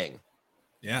the thing.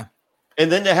 Yeah.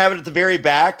 And then to have it at the very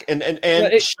back and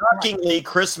shockingly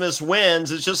Christmas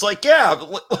wins. It's just like,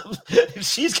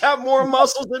 she's got more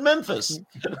muscles than Memphis.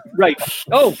 Right.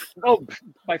 Oh,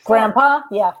 by far. Grandpa?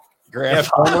 Yeah.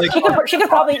 Grandpa. She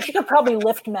could probably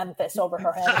lift Memphis over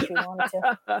her head if she wanted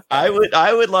to.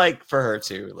 I would like for her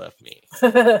to lift me.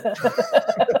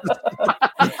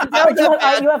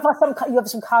 You have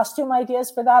some costume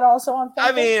ideas for that also on Facebook?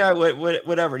 I mean,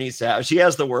 whatever needs to happen. She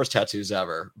has the worst tattoos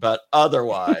ever, but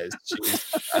otherwise,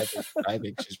 I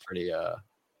think she's pretty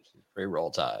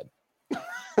roll tide.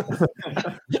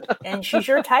 And she's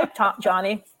your type,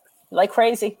 Johnny, like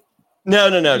crazy. No.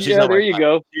 She's not there you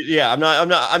go. Yeah, I'm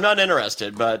not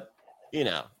interested, but you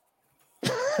know.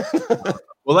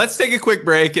 Well, let's take a quick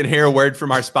break and hear a word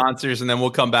from our sponsors, and then we'll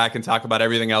come back and talk about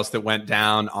everything else that went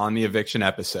down on the eviction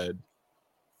episode.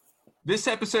 This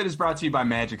episode is brought to you by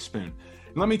Magic Spoon.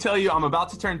 And let me tell you, I'm about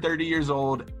to turn 30 years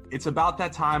old. It's about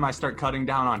that time I start cutting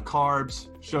down on carbs,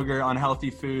 sugar,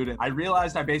 unhealthy food. And I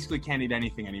realized I basically can't eat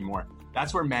anything anymore.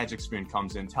 That's where Magic Spoon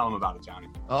comes in. Tell them about it, Johnny.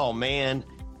 Oh, man.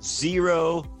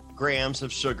 0 grams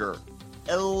of sugar.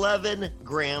 11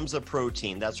 grams of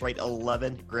protein. That's right,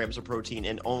 11 grams of protein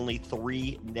and only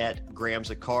 3 net grams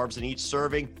of carbs in each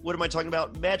serving. What am I talking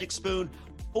about? Magic Spoon.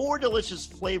 4 delicious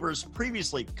flavors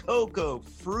previously: cocoa,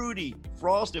 fruity,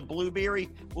 frosted, blueberry.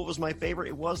 What was my favorite?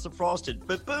 It was the frosted.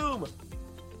 But boom!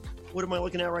 What am I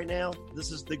looking at right now?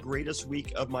 This is the greatest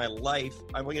week of my life.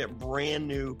 I'm looking at brand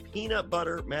new peanut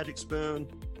butter Magic Spoon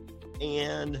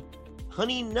and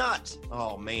honey nut.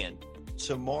 Oh, man.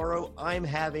 Tomorrow, I'm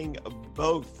having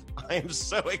both. I am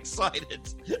so excited.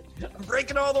 I'm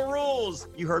breaking all the rules.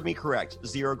 You heard me correct.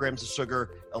 0 grams of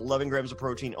sugar, 11 grams of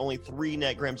protein, only 3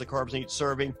 net grams of carbs in each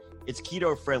serving. It's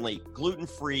keto-friendly,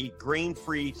 gluten-free,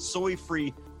 grain-free,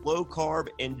 soy-free, low-carb,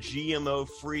 and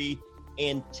GMO-free,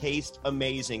 and taste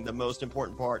amazing. The most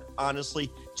important part,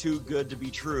 honestly, too good to be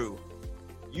true.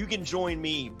 You can join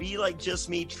me. Be like just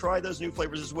me. Try those new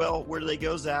flavors as well. Where do they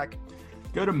go, Zach?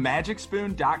 Go to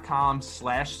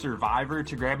magicspoon.com/survivor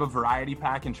to grab a variety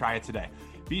pack and try it today.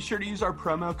 Be sure to use our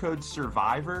promo code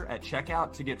SURVIVOR at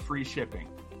checkout to get free shipping.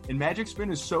 And Magic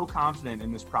Spoon is so confident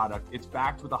in this product, it's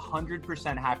backed with a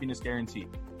 100% happiness guarantee.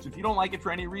 So if you don't like it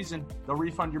for any reason, they'll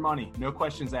refund your money. No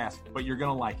questions asked, but you're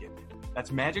going to like it.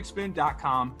 That's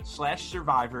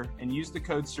magicspoon.com/survivor and use the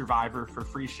code SURVIVOR for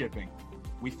free shipping.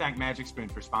 We thank Magic Spoon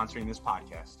for sponsoring this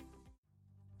podcast.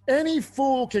 Any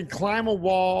fool can climb a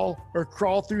wall or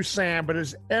crawl through sand, but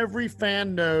as every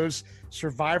fan knows,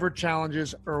 Survivor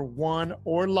challenges are won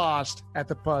or lost at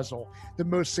the puzzle. The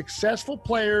most successful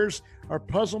players are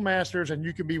puzzle masters, and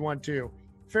you can be one too.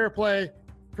 Fair play.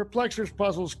 Perplexers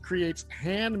Puzzles creates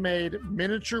handmade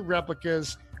miniature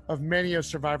replicas of many of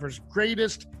Survivor's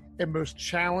greatest and most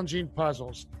challenging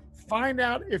puzzles. Find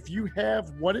out if you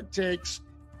have what it takes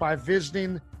by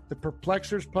visiting the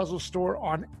Perplexers Puzzle store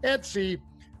on Etsy,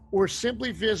 or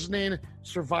simply visiting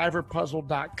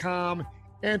survivorpuzzle.com.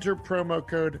 Enter promo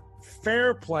code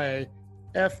FAIRPLAY,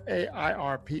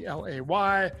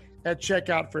 FAIRPLAY, at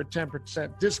checkout for a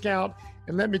 10% discount.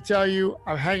 And let me tell you,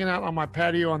 I'm hanging out on my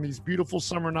patio on these beautiful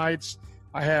summer nights.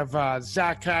 I have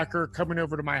Zach Hacker coming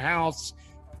over to my house,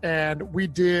 and we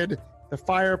did the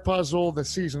fire puzzle, the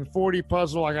season 40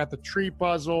 puzzle. I got the tree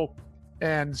puzzle,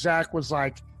 and Zach was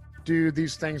like, dude,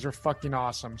 these things are fucking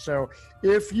awesome. So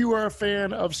if you are a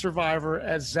fan of Survivor,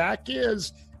 as Zach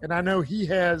is, and I know he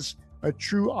has a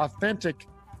true, authentic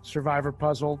Survivor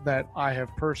puzzle that I have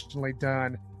personally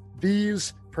done,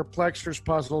 these Perplexers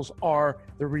puzzles are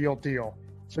the real deal.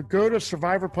 So go to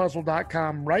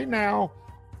survivorpuzzle.com right now,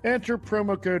 enter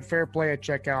promo code FAIRPLAY at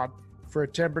checkout for a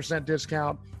 10%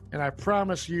 discount, and I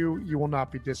promise you, you will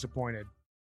not be disappointed.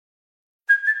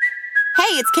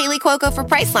 Hey, it's Kaylee Cuoco for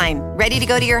Priceline. Ready to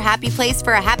go to your happy place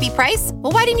for a happy price?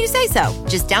 Well, why didn't you say so?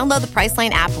 Just download the Priceline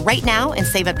app right now and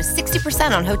save up to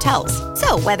 60% on hotels.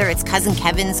 So whether it's Cousin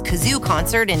Kevin's Kazoo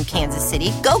Concert in Kansas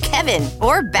City, go Kevin,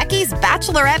 or Becky's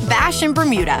Bachelorette Bash in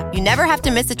Bermuda, you never have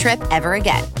to miss a trip ever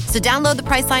again. So download the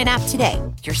Priceline app today.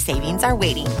 Your savings are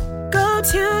waiting. Go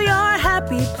to your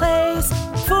happy place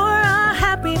for a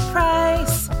happy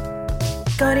price.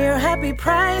 Go to your happy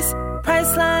price,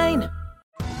 Priceline.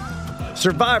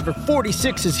 Survivor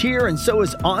 46 is here, and so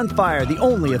is On Fire, the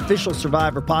only official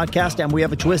Survivor podcast, and we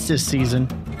have a twist this season.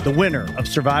 The winner of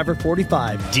Survivor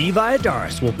 45, Dee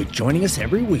Valladares, will be joining us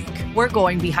every week. We're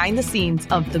going behind the scenes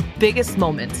of the biggest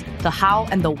moments, the how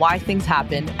and the why things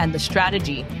happen, and the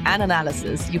strategy and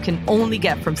analysis you can only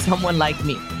get from someone like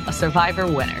me, a Survivor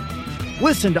winner.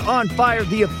 Listen to On Fire,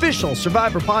 the official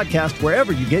Survivor podcast,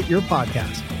 wherever you get your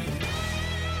podcast.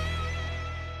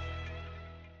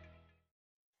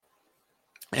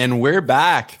 And we're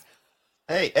back.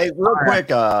 Hey, real quick,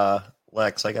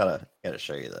 Lex, I gotta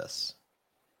show you this.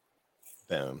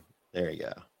 Boom. There you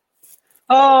go.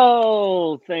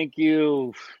 Oh, thank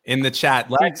you. In the chat,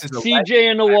 Lex is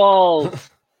CJ in the wall.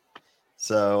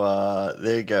 So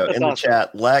there you go. That's in the awesome.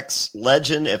 chat, Lex,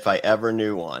 legend if I ever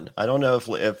knew one. I don't know if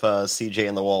CJ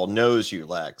in the Wall knows you,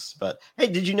 Lex, but hey,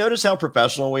 did you notice how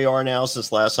professional we are now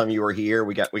since last time you were here?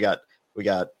 We got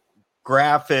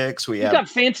graphics. You've got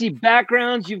fancy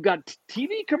backgrounds. You've got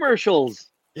TV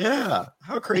commercials. Yeah,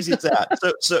 how crazy is that?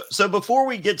 So before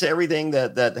we get to everything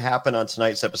that happened on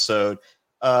tonight's episode,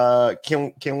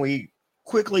 can we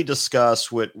quickly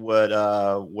discuss what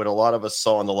a lot of us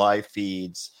saw in the live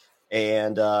feeds?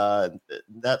 And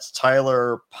that's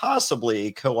Tyler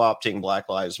possibly co-opting Black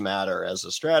Lives Matter as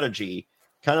a strategy,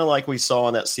 kind of like we saw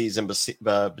in that season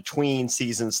between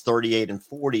seasons 38 and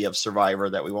 40 of Survivor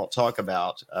that we won't talk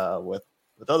about with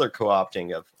other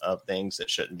co-opting of things that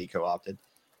shouldn't be co-opted.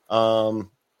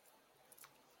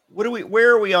 Where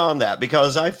are we on that?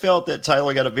 Because I felt that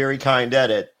Tyler got a very kind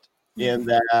edit in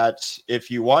that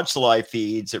if you watch the live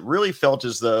feeds, it really felt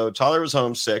as though Tyler was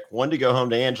homesick, wanted to go home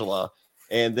to Angela,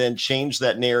 and then change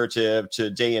that narrative to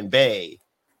Day and Bay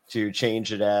to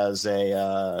change it as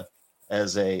a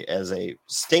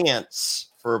stance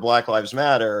for Black Lives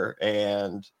Matter.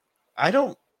 And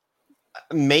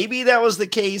maybe that was the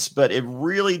case, but it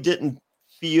really didn't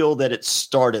feel that it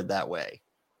started that way.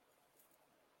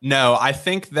 No, I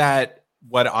think that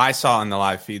what I saw in the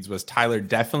live feeds was Tyler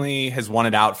definitely has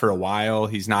wanted out for a while.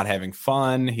 He's not having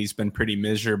fun. He's been pretty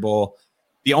miserable.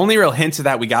 The only real hints of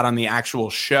that we got on the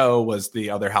actual show was the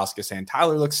other house guest saying,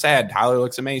 Tyler looks sad. Tyler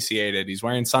looks emaciated. He's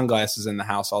wearing sunglasses in the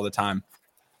house all the time.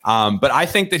 But I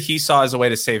think that he saw as a way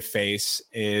to save face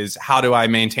is, how do I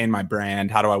maintain my brand?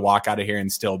 How do I walk out of here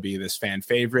and still be this fan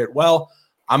favorite? Well,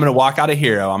 I'm going to walk out a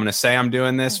hero. I'm going to say I'm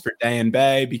doing this for Day and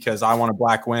Bay because I want a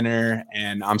black winner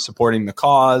and I'm supporting the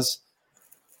cause.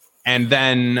 And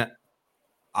then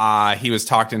he was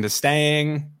talked into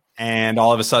staying. And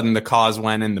all of a sudden, the cause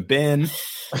went in the bin.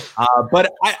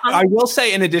 But I will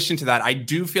say, in addition to that, I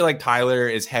do feel like Tyler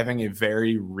is having a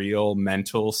very real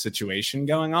mental situation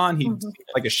going on. He's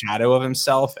like a shadow of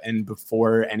himself. And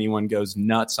before anyone goes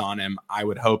nuts on him, I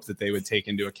would hope that they would take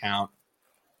into account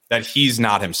that he's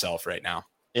not himself right now.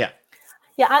 Yeah.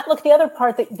 Yeah. Look, the other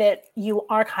part that you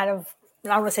are kind of, I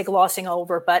don't want to say glossing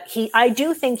over, but I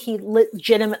do think he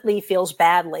legitimately feels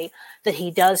badly that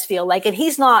he does feel like, and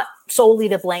he's not solely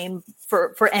to blame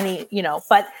for any,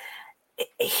 but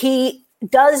he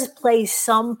does play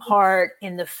some part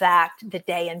in the fact that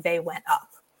Day and Bay went up.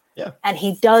 Yeah. And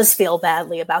he does feel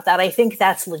badly about that. I think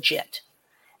that's legit.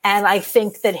 And I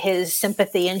think that his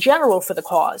sympathy in general for the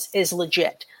cause is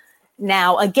legit.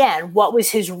 Now, again, what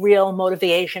was his real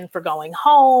motivation for going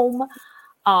home?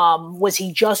 Was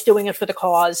he just doing it for the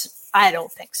cause? I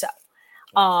don't think so.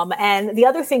 And the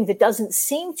other thing that doesn't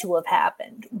seem to have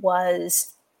happened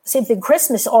was same thing.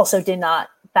 Christmas also did not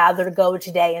bother to go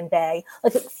to Day and Bay.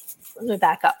 Let me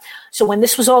back up. So when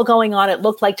this was all going on, it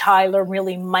looked like Tyler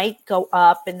really might go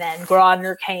up, and then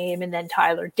Grodner came, and then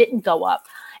Tyler didn't go up.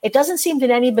 It doesn't seem that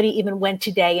anybody even went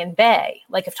to Day and Bay.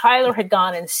 Like if Tyler had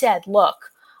gone and said,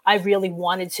 look, I really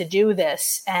wanted to do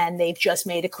this, and they've just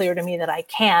made it clear to me that I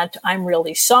can't. I'm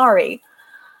really sorry.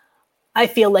 I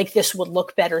feel like this would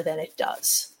look better than it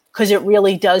does, because it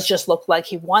really does just look like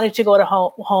he wanted to go to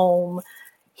home.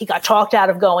 He got talked out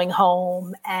of going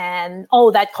home, and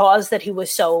that cause that he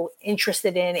was so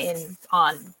interested in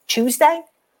on Tuesday.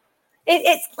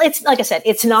 It's like I said,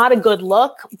 it's not a good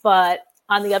look, but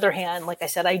on the other hand, like I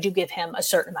said, I do give him a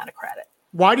certain amount of credit.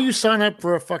 Why do you sign up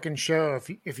for a fucking show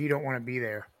if you don't want to be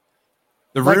there?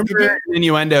 The rumor and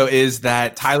innuendo is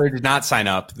that Tyler did not sign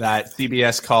up, that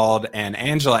CBS called and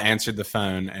Angela answered the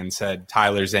phone and said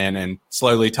Tyler's in, and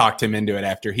slowly talked him into it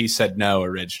after he said no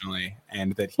originally.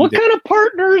 And that What kind of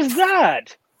partner is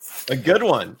that? A good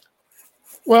one.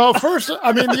 Well, first,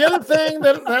 I mean, the other thing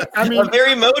that a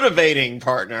very motivating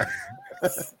partner.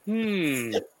 So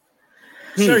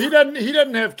he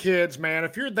doesn't have kids, man.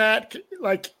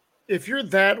 If you're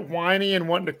that whiny and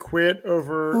wanting to quit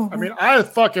over, I mean, I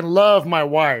fucking love my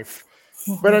wife,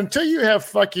 but until you have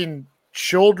fucking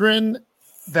children,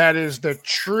 that is the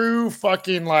true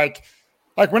fucking like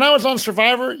when I was on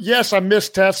Survivor, yes, I miss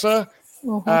Tessa.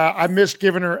 I missed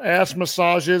giving her ass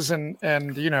massages and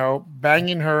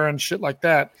banging her and shit like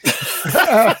that.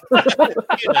 But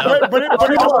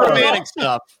romantic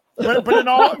stuff.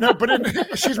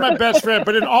 She's my best friend.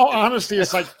 But in all honesty,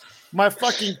 it's like my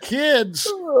fucking kids.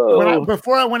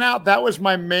 Before I went out, that was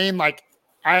my main am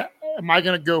I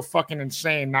gonna go fucking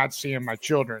insane not seeing my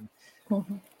children?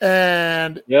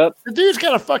 And the dude's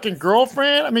got a fucking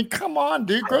girlfriend. I mean, come on,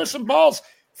 dude, grow some balls.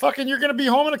 Fucking, you're gonna be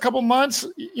home in a couple months.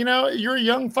 You're a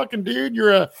young fucking dude.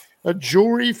 You're a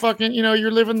jewelry fucking. You're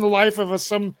living the life of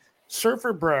some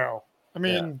surfer bro. I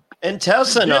mean, And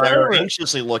Tessa and I are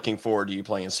anxiously looking forward to you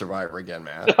playing Survivor again,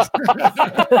 Matt.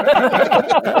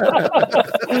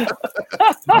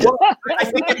 Well, I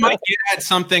think it might get at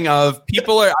something of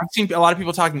I've seen a lot of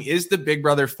people talking, is the Big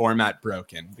Brother format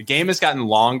broken? The game has gotten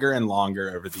longer and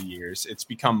longer over the years. It's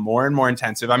become more and more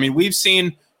intensive. I mean, we've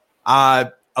seen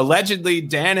allegedly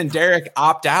Dan and Derek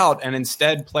opt out and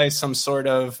instead play some sort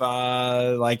of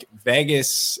like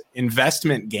Vegas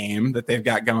investment game that they've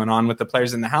got going on with the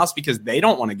players in the house because they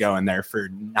don't want to go in there for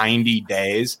 90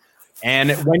 days.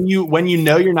 And when you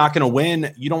know you're not going to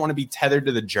win, you don't want to be tethered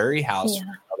to the jury house.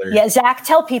 Yeah, Zach,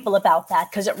 tell people about that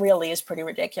because it really is pretty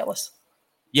ridiculous.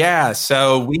 Yeah,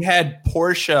 so we had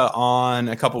Portia on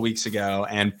a couple weeks ago,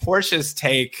 and Portia's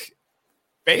take,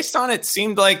 based on it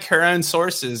seemed like her own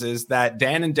sources, is that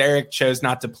Dan and Derek chose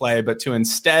not to play, but to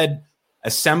instead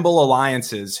assemble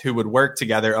alliances who would work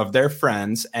together of their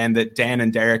friends, and that Dan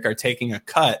and Derek are taking a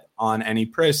cut on any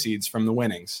proceeds from the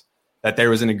winnings. That there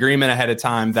was an agreement ahead of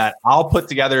time that I'll put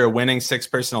together a winning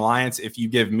 6-person alliance if you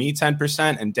give me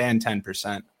 10% and Dan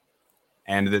 10%.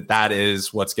 And that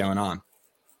is what's going on.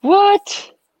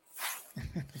 What?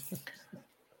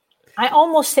 I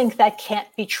almost think that can't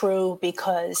be true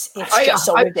because it's just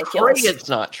so ridiculous. It's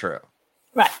not true.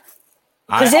 Right.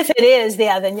 Because if it is,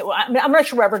 then I'm not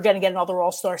sure we're ever going to get another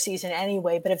All-Star season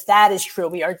anyway. But if that is true,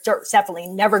 we are definitely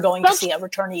never going to see a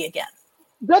returnee again.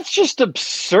 That's just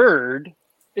absurd.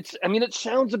 It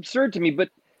sounds absurd to me, but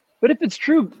if it's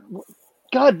true,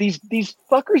 God, these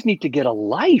fuckers need to get a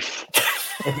life.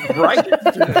 Right?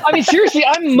 I mean, seriously,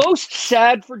 I'm most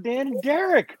sad for Dan and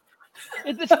Derek.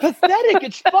 It's pathetic.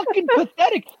 It's fucking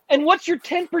pathetic. And what's your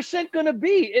 10% going to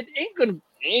be? It ain't going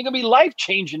to be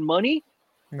life-changing money.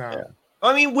 No. Yeah.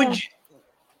 I mean, would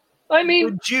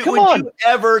you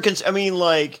ever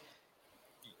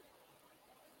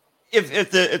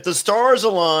if the stars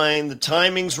align, the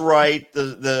timing's right,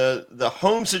 the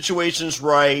home situation's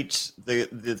right,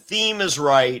 the theme is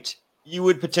right, you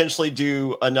would potentially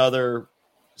do another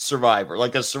Survivor,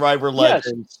 like a Survivor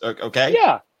Legends. Yes. Okay?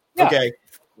 Yeah. Okay.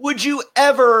 Would you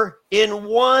ever in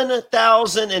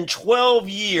 1,012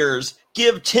 years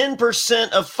give 10%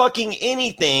 of fucking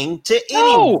anything to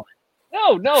anyone?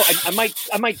 No.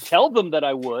 I might tell them that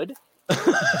I would.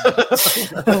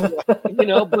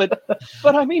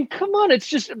 But I mean, come on. It's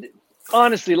just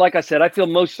honestly, like I said, I feel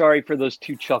most sorry for those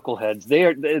two chuckleheads.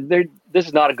 They're this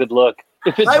is not a good look.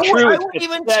 If it's true, I wouldn't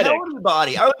even tell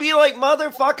anybody. I would be like,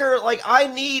 motherfucker, like I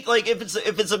need, like if it's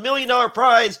 $1 million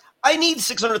prize, I need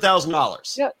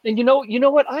 $600,000. Yeah, and you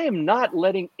know what? I am not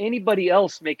letting anybody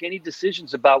else make any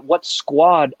decisions about what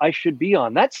squad I should be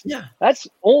on. That's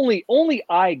only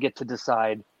I get to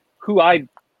decide who I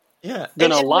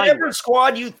gonna align whatever with.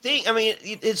 Squad you think. I mean,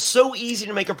 it's so easy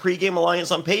to make a pregame alliance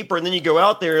on paper, and then you go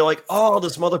out there, you're like, oh,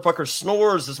 this motherfucker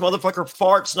snores, this motherfucker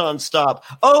farts nonstop.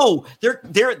 Oh,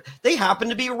 they happen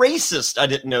to be racist. I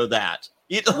didn't know that.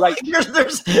 Like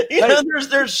there's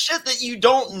shit that you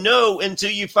don't know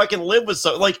until you fucking live with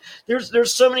something. Like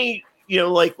there's so many, in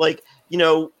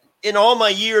all my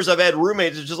years I've had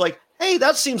roommates. It's just like, hey,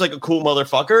 that seems like a cool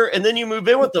motherfucker, and then you move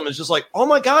in with them. It's just like, oh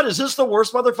my God, is this the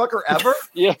worst motherfucker ever?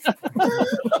 Yeah.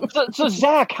 So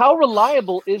Zach, how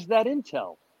reliable is that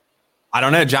intel? I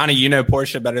don't know, Johnny. You know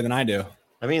Portia better than I do.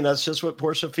 I mean, that's just what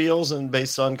Portia feels, and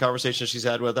based on conversations she's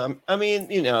had with them. I mean,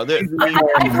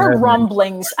 I've heard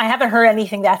rumblings. I haven't heard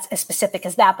anything that's as specific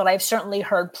as that, but I've certainly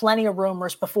heard plenty of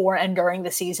rumors before and during the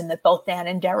season that both Dan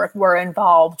and Derek were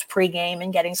involved pregame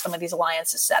in getting some of these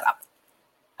alliances set up.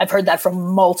 I've heard that from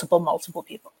multiple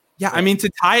people. Yeah, I mean, to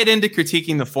tie it into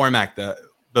critiquing the format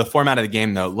of the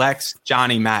game, though, Lex,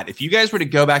 Johnny, Matt, if you guys were to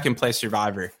go back and play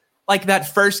Survivor, like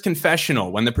that first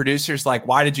confessional when the producer's like,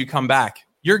 why did you come back?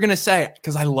 You're going to say,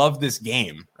 because I love this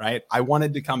game, right? I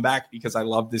wanted to come back because I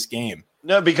love this game.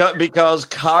 No, because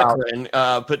Cochran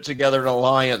put together an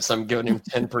alliance. I'm giving him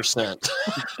 10%.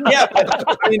 Yeah, but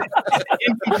I mean,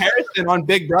 in comparison on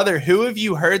Big Brother, who have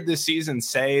you heard this season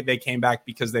say they came back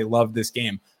because they love this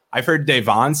game? I've heard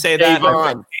Devon say that. I've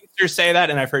heard Pacer say that,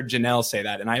 and I've heard Janelle say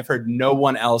that, and I've heard no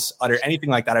one else utter anything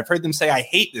like that. I've heard them say, I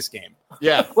hate this game.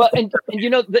 Yeah. Well, and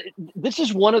this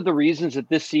is one of the reasons that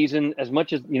this season, as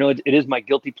much as, it is my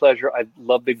guilty pleasure, I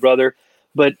love Big Brother,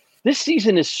 but this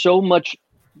season is so much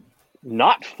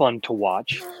not fun to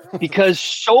watch because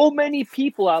so many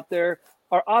people out there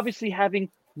are obviously having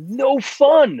no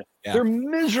fun. Yeah. They're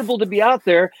miserable to be out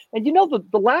there. And the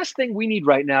last thing we need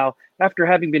right now, after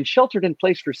having been sheltered in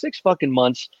place for 6 fucking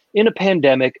months in a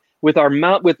pandemic with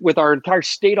our entire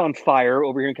state on fire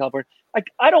over here in California,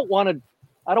 I don't want to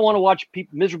watch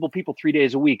miserable people 3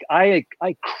 days a week. I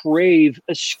crave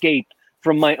escape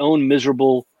from my own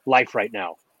miserable life right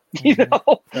now. you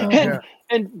know.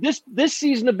 And this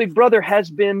season of Big Brother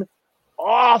has been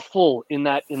awful in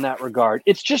that regard.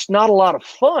 It's just not a lot of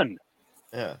fun.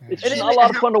 Yeah, it's just not a lot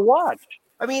of fun to watch.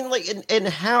 I mean, like, and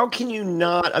how can you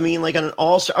not? I mean, like, on an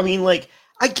all-star. I mean, like,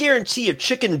 I guarantee if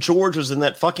Chicken George was in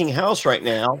that fucking house right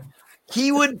now,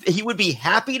 he would be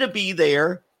happy to be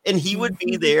there, and he would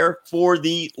be there for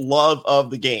the love of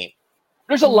the game.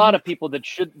 There's a lot of people that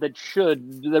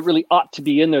really ought to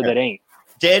be in there that ain't.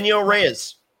 Daniel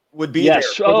Reyes would be there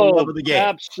for the love of the game.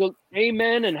 Absolutely.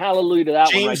 Amen and hallelujah to that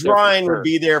one. James Ryan would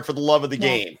be there for the love of the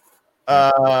game.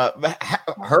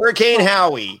 Hurricane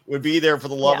Howie would be there for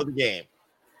the love of the game.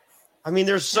 I mean,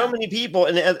 there's so many people,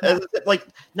 and like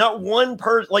not one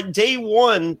person. Like day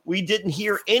one, we didn't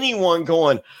hear anyone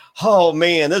going, "Oh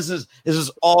man, this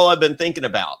is all I've been thinking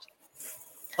about."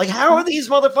 Like, how are these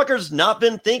motherfuckers not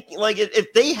been thinking? Like,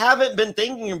 if they haven't been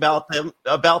thinking about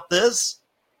this,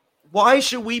 why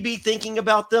should we be thinking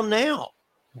about them now?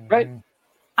 Right.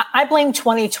 I blame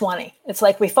 2020. It's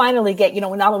like we finally get,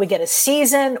 not only we get a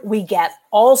season, we get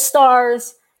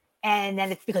all-stars, and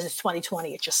then it's because it's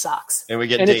 2020, it just sucks. And we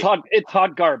get it's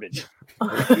hot garbage.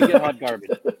 We get hot garbage.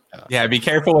 Yeah, be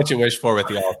careful what you wish for with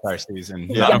the all-star season.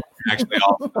 Yeah, actually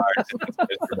all-stars.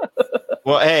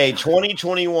 Well, hey,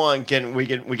 2021 we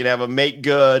can have a make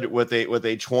good with a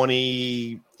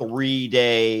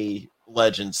 23-day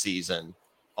legend season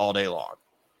all day long.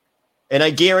 And I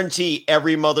guarantee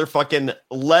every motherfucking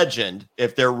legend,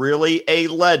 if they're really a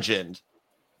legend,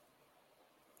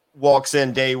 walks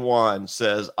in day one,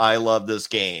 says, "I love this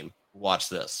game. Watch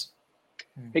this."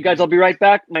 Hey guys, I'll be right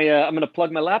back. I'm going to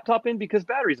plug my laptop in because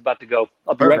battery's about to go.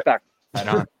 I'll be right back. Right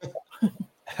on.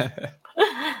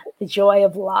 The joy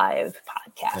of live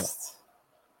podcasts.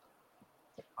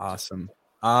 Awesome.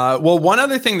 Well, one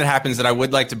other thing that happens that I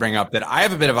would like to bring up that I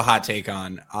have a bit of a hot take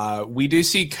on. We do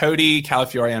see Cody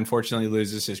Calafiore unfortunately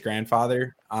loses his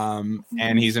grandfather,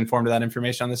 and he's informed of that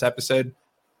information on this episode.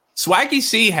 Swaggy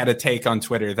C had a take on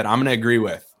Twitter that I'm going to agree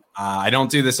with. I don't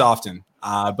do this often,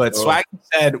 but Swaggy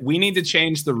said we need to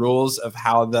change the rules of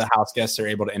how the house guests are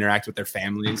able to interact with their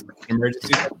families in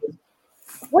emergencies.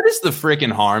 What is the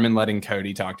freaking harm in letting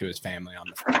Cody talk to his family on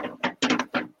the phone?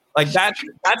 Like that's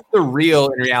the real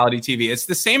in reality TV. It's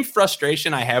the same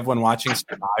frustration I have when watching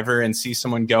Survivor and see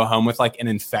someone go home with like an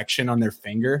infection on their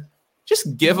finger.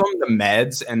 Just give them the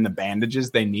meds and the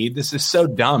bandages they need. This is so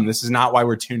dumb. This is not why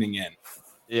we're tuning in.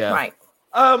 Yeah. Right.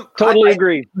 Totally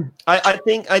agree. I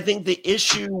think the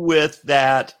issue with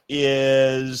that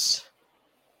is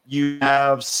you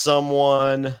have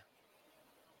someone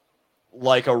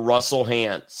like a Russell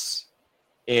Hantz,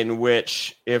 in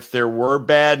which if there were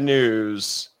bad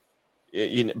news,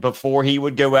 before he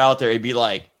would go out there, he'd be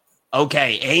like,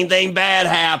 "Okay, anything bad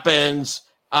happens,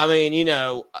 I mean,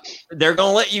 they're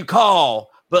gonna let you call,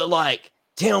 but like,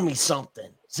 tell me something.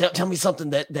 Tell me something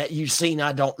that you've seen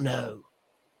I don't know."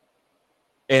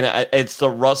 And it's the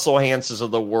Russell Hantzes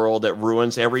of the world that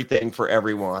ruins everything for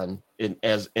everyone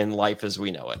in life as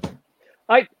we know it.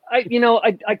 I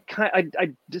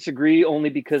disagree only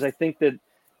because I think that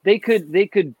they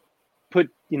could put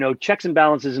checks and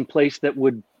balances in place that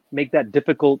would make that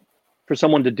difficult for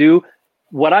someone to do.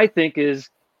 What I think is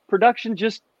production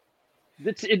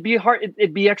it'd be hard.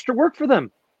 It'd be extra work for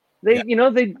them. They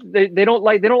don't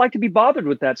like to be bothered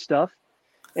with that stuff.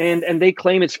 And they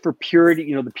claim it's for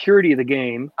purity, the purity of the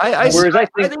game. I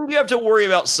think you have to worry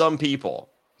about some people.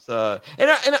 So,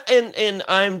 and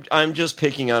I'm just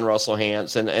picking on Russell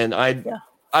Hantz, and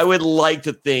I would like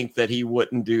to think that he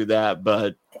wouldn't do that,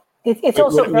 but it's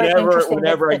also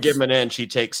whenever I give him an inch, he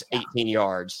takes 18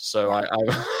 yards. So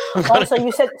also,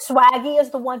 you said Swaggy is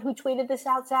the one who tweeted this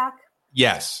out, Zach?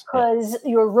 Yes. Because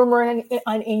you're rumoring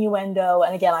an innuendo,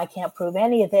 and again, I can't prove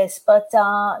any of this, but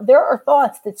there are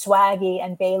thoughts that Swaggy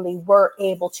and Bailey were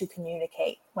able to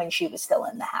communicate when she was still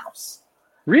in the house.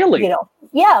 Really?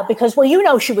 Yeah, because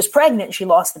she was pregnant. She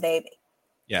lost the baby.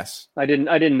 Yes. I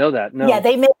didn't know that. No. Yeah,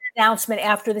 they made an announcement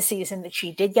after the season that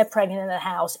she did get pregnant in the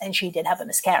house and she did have a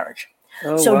miscarriage.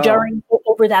 So wow.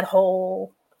 over that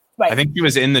whole, right. I think she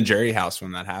was in the jury house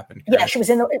when that happened. Correct? Yeah, she was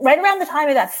right around the time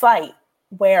of that fight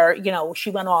where, she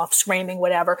went off screaming,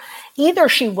 whatever. Either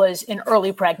she was in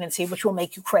early pregnancy, which will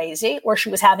make you crazy, or she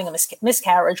was having a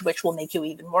miscarriage, which will make you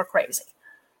even more crazy.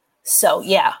 So,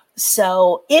 yeah.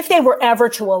 So if they were ever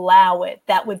to allow it,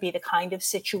 that would be the kind of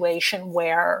situation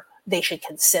where they should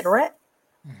consider it.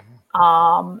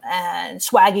 Mm-hmm. And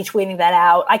Swaggy tweeting that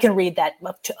out, I can read that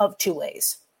of two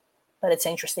ways, but it's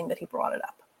interesting that he brought it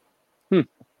up.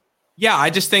 Yeah, I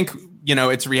just think,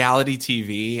 it's reality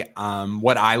TV.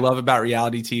 What I love about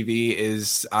reality TV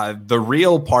is the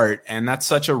real part. And that's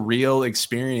such a real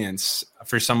experience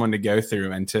for someone to go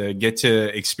through, and to get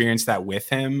to experience that with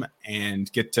him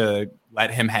and get to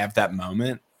let him have that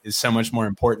moment is so much more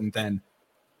important than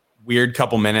weird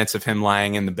couple minutes of him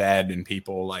lying in the bed and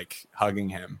people like hugging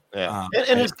him. Yeah.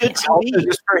 And it's good to also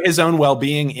just for his own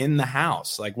well-being in the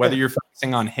house. Like whether you're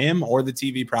focusing on him or the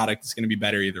TV product, it's going to be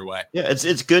better either way. Yeah,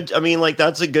 it's good. I mean, like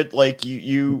that's a good, like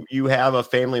you have a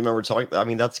family member talking. I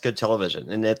mean, that's good television.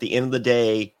 And at the end of the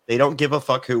day, they don't give a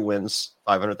fuck who wins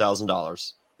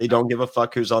 $500,000. They don't give a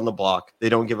fuck who's on the block. They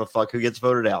don't give a fuck who gets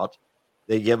voted out.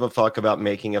 They give a fuck about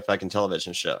making a fucking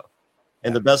television show.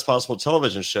 And the best possible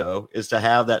television show is to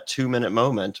have that 2-minute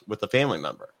moment with a family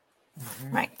member.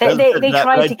 Right. They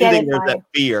try to get it. There's that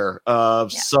fear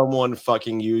of someone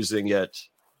fucking using it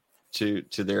to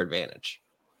their advantage.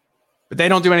 But they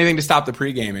don't do anything to stop the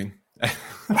pre-gaming.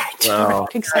 Right,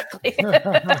 exactly.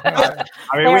 I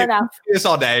mean, we do this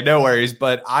all day, no worries.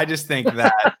 But I just think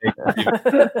that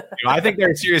I think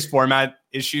there are serious format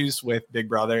issues with Big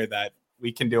Brother that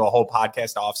we can do a whole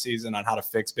podcast off season on how to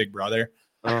fix Big Brother.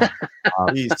 Or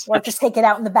just take it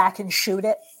out in the back and shoot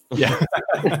it. Yeah.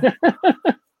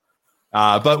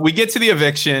 But we get to the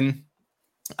eviction.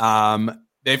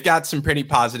 They've got some pretty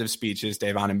positive speeches,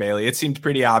 Davon and Bailey. It seemed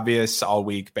pretty obvious all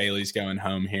week Bailey's going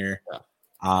home here.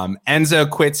 Enzo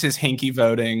quits his hinky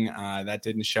voting. That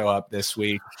didn't show up this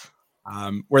week.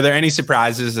 Were there any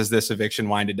surprises as this eviction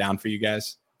winded down for you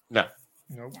guys? No.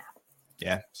 Nope.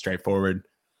 Yeah, straightforward.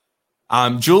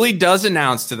 Julie does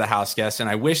announce to the house guests, and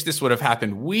I wish this would have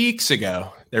happened weeks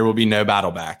ago, there will be no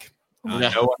battle back. No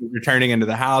one returning into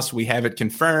the house. We have it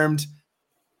confirmed.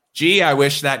 Gee, I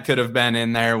wish that could have been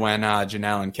in there when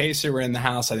Janelle and Kaser were in the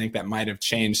house. I think that might have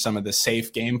changed some of the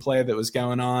safe gameplay that was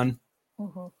going on.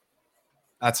 Mm-hmm.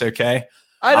 That's okay.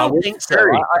 I don't think so.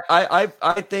 I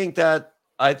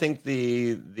think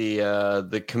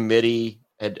the committee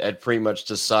had pretty much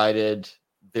decided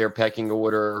their pecking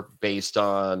order based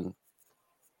on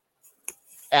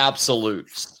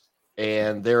absolutes,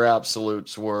 and their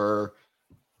absolutes were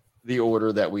the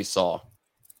order that we saw.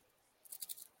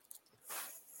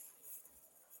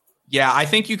 Yeah, I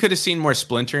think you could have seen more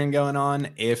splintering going on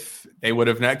if they would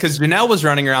have known, because Janelle was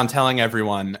running around telling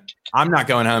everyone, I'm not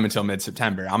going home until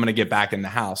mid-September. I'm going to get back in the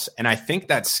house. And I think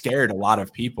that scared a lot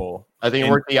of people. I think it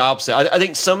worked the opposite. I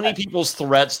think so many people's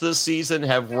threats this season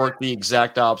have worked the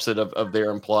exact opposite of their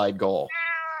implied goal.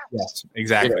 Yes,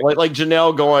 exactly. Like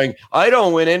Janelle going, I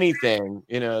don't win anything.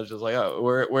 It's just like,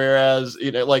 whereas,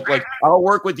 like I'll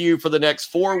work with you for the next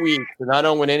 4 weeks and I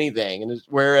don't win anything. And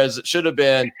whereas it should have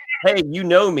been, hey,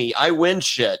 me, I win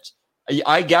shit.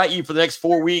 I got you for the next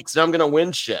 4 weeks and I'm going to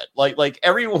win shit. Like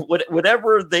everyone,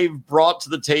 whatever they've brought to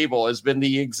the table has been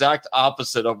the exact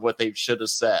opposite of what they should have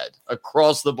said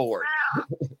across the board.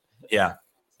 Yeah.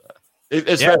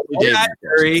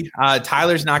 Jerry.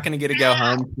 Tyler's not going to get a go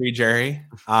home pre-Jerry.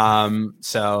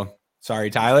 So sorry,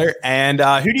 Tyler. And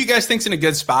who do you guys think's in a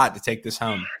good spot to take this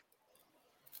home?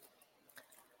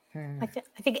 I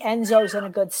think Enzo's in a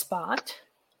good spot.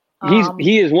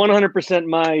 He is 100%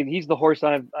 mine. He's the horse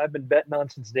I've been betting on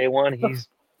since day one. He's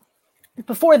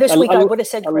before this week. I would have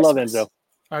said Christmas. I love Enzo.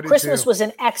 Christmas was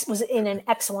in an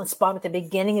excellent spot at the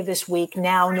beginning of this week.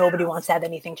 Now nobody wants to have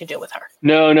anything to do with her.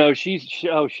 No, she's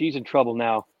in trouble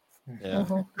now. Yeah,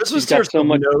 mm-hmm. Christmas got so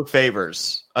much no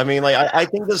favors. I mean, like I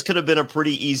think this could have been a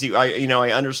pretty easy.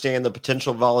 I understand the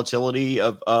potential volatility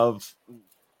of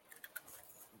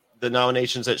the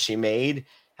nominations that she made.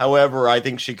 However, I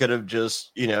think she could have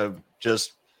just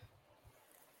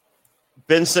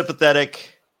been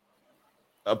sympathetic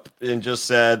and just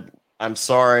said, I'm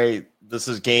sorry, this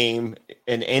is game.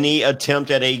 And any attempt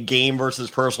at a game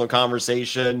versus personal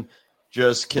conversation,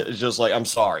 just like, I'm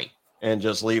sorry, and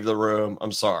just leave the room.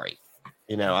 I'm sorry.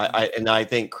 I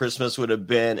think Christmas would have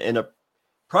been in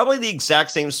probably the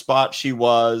exact same spot she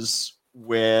was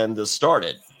when this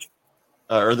started.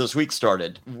 Or this week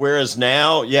started. Whereas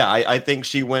now, I think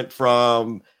she went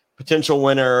from potential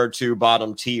winner to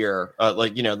bottom tier,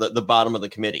 the bottom of the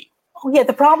committee. Oh, yeah.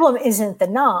 The problem isn't the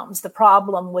noms. The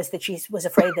problem was that she was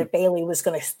afraid that Bailey was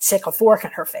going to stick a fork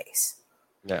in her face.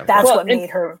 Yeah. That's what made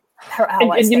her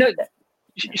allies. And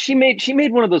she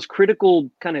made one of those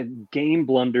critical kind of game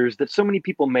blunders that so many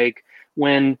people make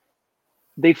when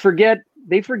they forget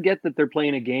that they're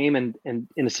playing a game, and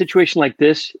in a situation like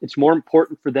this, it's more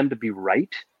important for them to be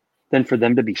right than for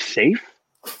them to be safe.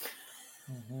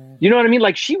 Mm-hmm. You know what I mean?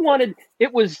 Like she wanted,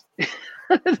 it was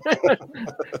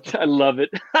I love it.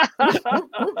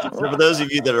 So for those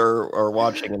of you that are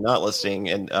watching and not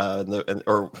listening,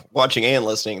 or watching and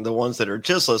listening, the ones that are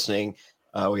just listening,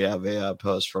 we have a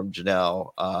post from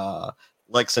Janelle.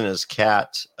 Lex and his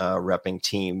cat repping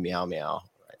Team Meow Meow.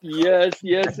 Right.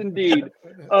 Yes, indeed.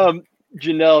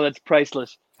 Janelle, that's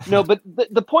priceless. No, but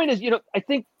the point is, I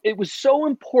think it was so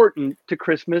important for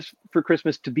Christmas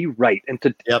to be right and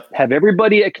to have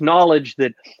everybody acknowledge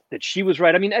that she was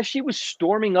right. I mean, as she was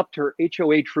storming up to her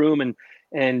HOH room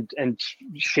and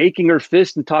shaking her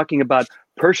fist and talking about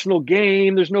personal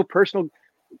game, there's no personal,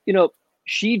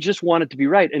 she just wanted to be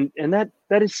right. And that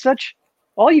is such,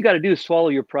 all you got to do is swallow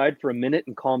your pride for a minute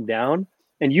and calm down,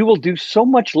 and you will do so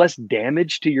much less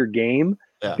damage to your game.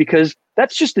 Yeah. Because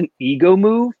that's just an ego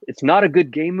move. It's not a good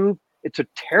game move. It's a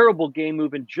terrible game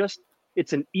move, and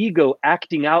it's an ego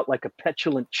acting out like a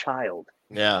petulant child.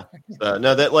 Yeah.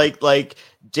 No, that like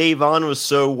Davon was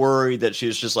so worried that she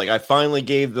was just like, I finally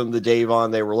gave them the Davon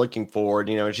they were looking for.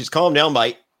 And she's calmed down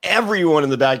by everyone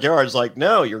in the backyard. It's like,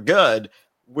 no, you're good.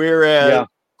 Whereas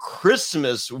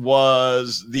Christmas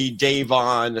was the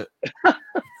Davon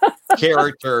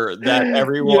character that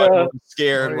everyone was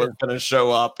scared was going to show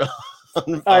up.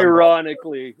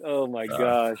 Ironically, oh my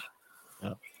gosh.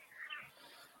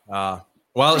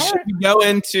 Well, should we go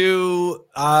into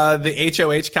the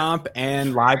HOH comp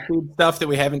and live feed stuff that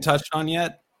we haven't touched on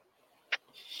yet?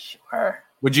 Sure.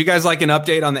 Would you guys like an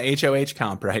update on the HOH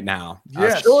comp right now?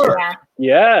 Yes. Sure. Yeah.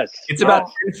 Yes. It's about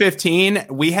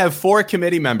 10:15. We have 4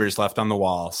 committee members left on the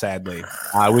wall, sadly.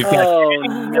 We've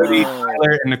got Cody,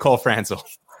 Tyler, and Nicole Franzel.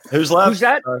 Who's left? Who's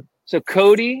that? So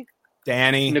Cody,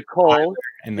 Danny, Nicole, Tyler,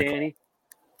 and Danny.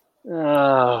 And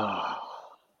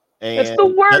that's the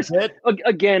worst. That's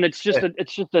Again, it's just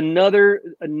another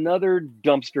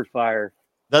dumpster fire.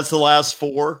 That's the last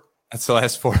 4. That's the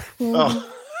last 4.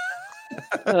 Oh.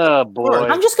 Oh boy!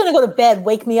 I'm just going to go to bed.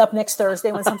 Wake me up next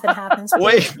Thursday when something happens.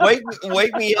 Wake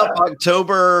me up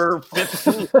October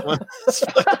 15th when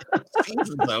the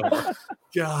season's over.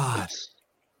 God.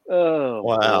 Oh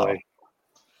wow. Boy.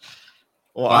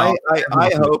 Well,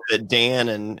 I hope that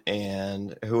Dan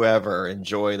and whoever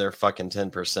enjoy their fucking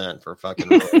 10% for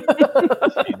fucking.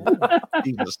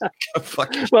 Jesus.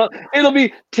 Well, it'll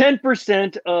be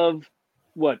 10% of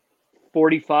what?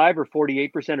 45 or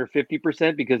 48% or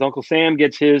 50% because Uncle Sam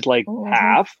gets his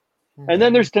half. And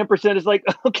then there's 10% is like,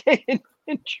 okay,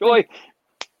 enjoy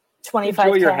 25.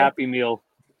 Enjoy your Happy Meal.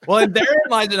 Well, and therein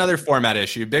lies another format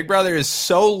issue. Big Brother is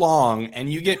so long and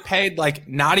you get paid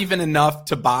not even enough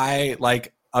to buy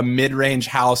a mid-range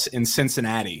house in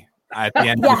Cincinnati at the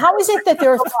end. Yeah, how is it that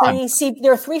there are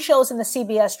 3 shows in the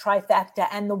CBS trifecta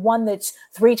and the one that's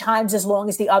 3 times as long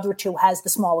as the other 2 has the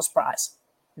smallest prize?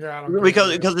 Yeah,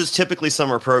 because it's typically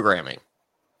summer programming.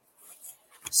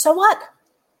 So what?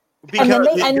 And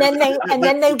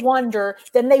then they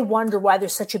wonder why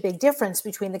there's such a big difference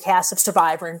between the cast of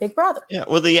Survivor and Big Brother. Yeah,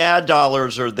 well, the ad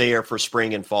dollars are there for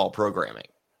spring and fall programming.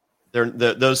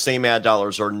 Those same ad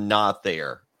dollars are not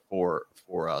there for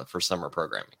summer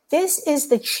programming. This is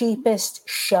the cheapest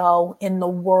show in the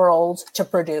world to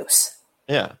produce.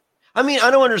 Yeah. I mean,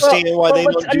 I don't understand why they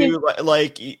don't do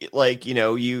fucking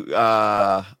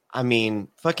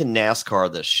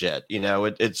NASCAR this shit.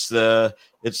 It's the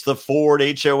Ford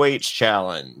HOH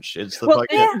challenge. It's the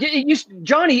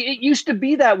Johnny, it used to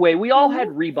be that way. We all had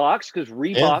Reeboks because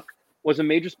Reebok was a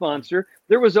major sponsor.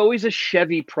 There was always a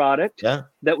Chevy product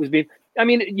that was being. I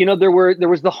mean, there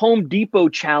was the Home Depot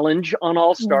challenge on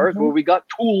All Stars where we got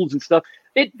tools and stuff.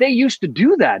 They used to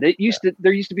do that.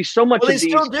 There used to be so much. Well, they of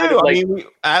these still do. Kind of I mean,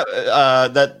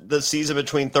 that the season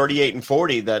between 38 and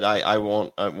 40 that I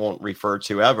won't refer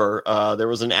to ever. There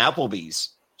was an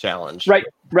Applebee's challenge. Right.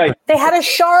 They had a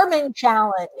Charmin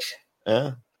challenge.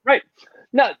 Yeah. Right.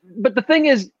 Now, but the thing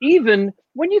is, even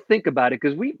when you think about it,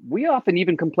 because we often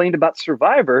even complained about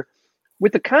Survivor,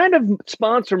 with the kind of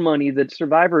sponsor money that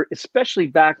Survivor, especially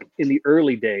back in the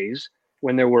early days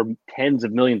when there were tens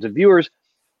of millions of viewers.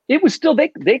 It was still they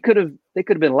could have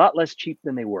been a lot less cheap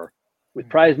than they were with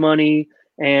prize money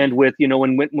and with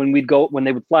when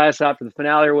they would fly us out for the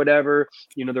finale or whatever.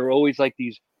 There were always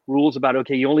these rules about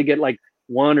you only get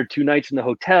 1 or 2 nights in the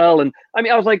hotel, and I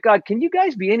mean I was like, God, can you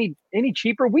guys be any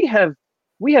cheaper? We have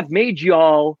made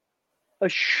y'all a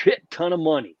shit ton of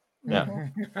money. Yeah,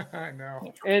 I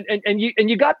know. And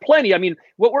you got plenty. I mean,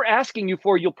 what we're asking you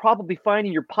for, you'll probably find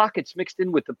in your pockets mixed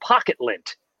in with the pocket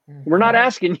lint. We're not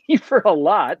asking you for a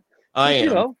lot. I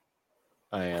am.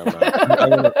 I'm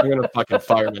gonna fucking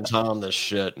Fireman Tom this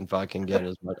shit and fucking get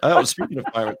as much. Oh, speaking of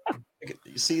Fireman,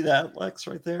 you see that, Lex,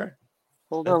 right there?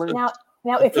 Hold on.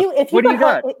 Now, if you what do you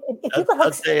got?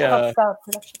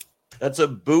 That's a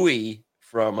buoy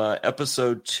from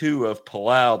episode 2 of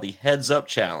Palau, the Heads Up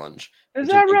Challenge. Is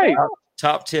that right?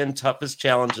 Top 10 toughest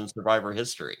challenge in Survivor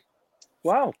history.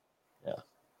 Wow. Yeah,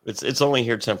 it's only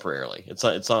here temporarily. It's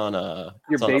on.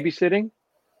 You're babysitting.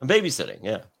 I'm babysitting.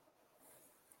 Yeah.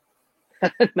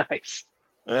 Nice.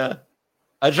 Yeah.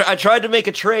 I tried to make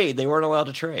a trade. They weren't allowed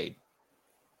to trade.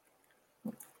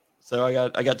 So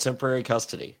I got temporary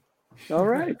custody. All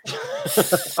right.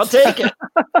 I'll take it.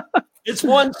 It's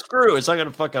one screw. It's not going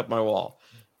to fuck up my wall.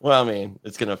 Well, I mean,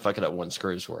 it's going to fuck it up one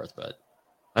screw's worth, but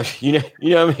you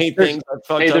know how many things I've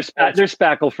fucked up. There's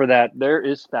spackle for that. There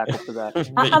is spackle for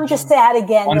that. I'm just sad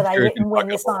again that I didn't win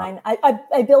the sign.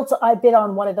 I bid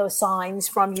on one of those signs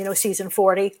from season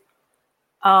 40.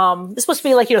 It's supposed to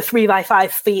be like 3 by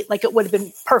 5 feet, like it would have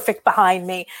been perfect behind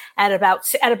me. At about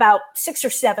 $600 or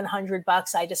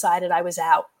 $700, I decided I was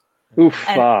out. Oof!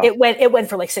 And it went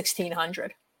for like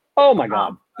 $1,600. Oh my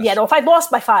god! Yeah, no. If I'd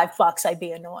lost by $5, I'd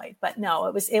be annoyed. But no,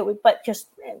 it was. But just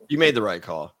you made the right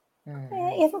call.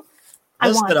 I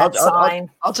want that sign.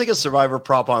 I'll take a Survivor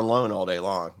prop on loan all day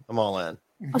long. I'm all in.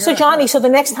 Oh, so Johnny, so the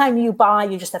next time you buy,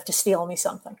 you just have to steal me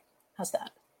something. How's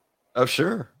that? Oh,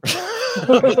 sure.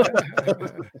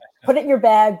 Put it in your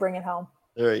bag, bring it home.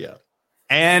 There you go.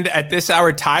 And at this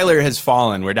hour, Tyler has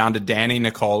fallen. We're down to Danny,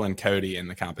 Nicole, and Cody in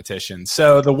the competition.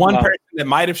 So the one person that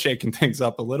might have shaken things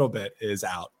up a little bit is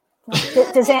out.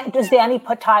 Does Danny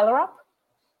put Tyler up?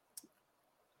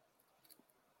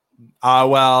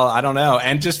 Well, I don't know.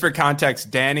 And just for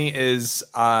context, Danny is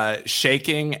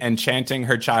shaking and chanting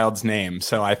her child's name.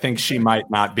 So I think she might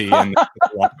not be in this.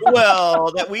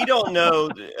 Well, that we don't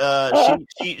know.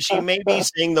 She may be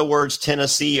saying the words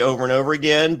Tennessee over and over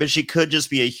again, but she could just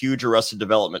be a huge Arrested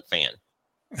Development fan.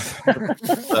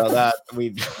 So that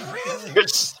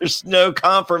there's no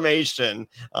confirmation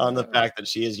on the fact that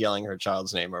she is yelling her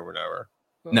child's name over and over.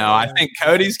 No, I think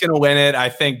Cody's going to win it. I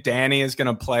think Danny is going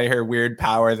to play her weird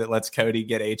power that lets Cody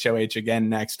get HOH again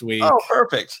next week. Oh,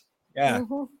 perfect. Yeah.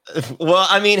 Mm-hmm. Well,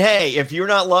 I mean, hey, if you're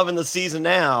not loving the season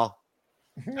now.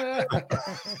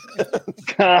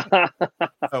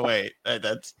 Oh, wait.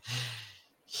 That's.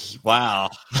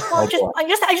 Wow. Well, I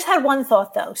just had one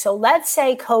thought, though. So let's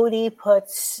say Cody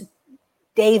puts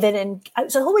David and.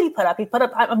 So who would he put up?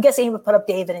 I'm guessing he would put up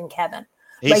David and Kevin.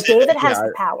 David has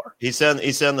the power. He said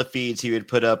on the feeds he would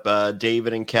put up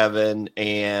David and Kevin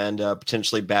and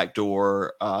potentially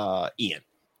backdoor Ian.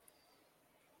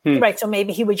 Right, so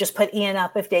maybe he would just put Ian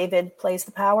up if David plays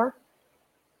the power.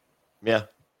 Yeah,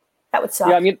 that would suck.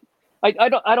 Yeah, I mean, I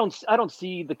don't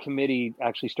see the committee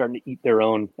actually starting to eat their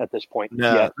own at this point.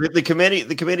 No, the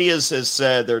committee has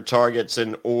said their targets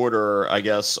in order, I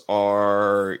guess,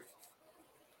 are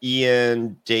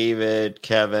Ian, David,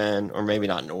 Kevin, or maybe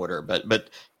not in order, but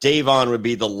Davon would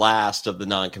be the last of the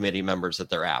non-committee members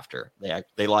that they're after.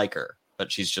 They like her,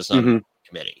 but she's just not in the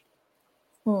committee.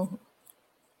 Mm-hmm.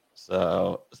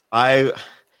 So I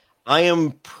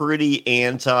am pretty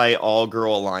anti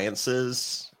all-girl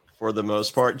alliances for the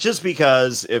most part, just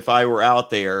because if I were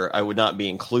out there, I would not be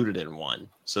included in one.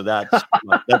 So that's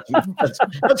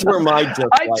where my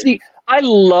dislike. I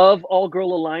love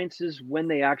all-girl alliances when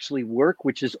they actually work,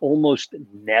 which is almost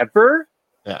never.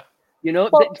 Yeah.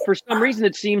 For some reason,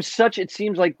 it seems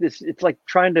like this. It's like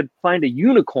trying to find a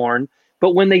unicorn,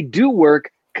 but when they do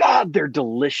work, God, they're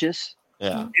delicious.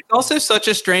 Yeah. It's also such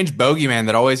a strange bogeyman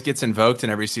that always gets invoked in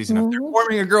every season. If they're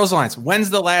forming a girls' alliance, when's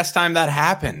the last time that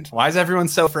happened? Why is everyone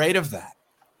so afraid of that?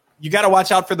 You got to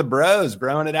watch out for the bros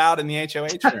broing it out in the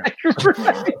HOH room.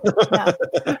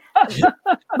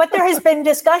 But there has been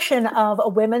discussion of a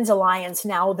women's alliance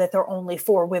now that there are only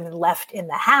 4 women left in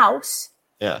the house.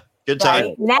 Yeah, good time.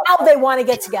 Right? Now they want to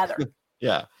get together.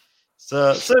 Yeah.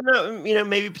 So no,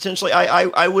 maybe potentially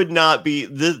I would not be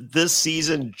this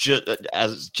season just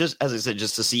as I said,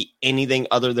 just to see anything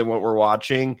other than what we're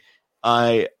watching.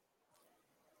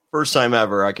 First time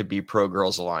ever I could be pro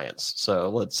girls alliance. So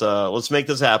let's make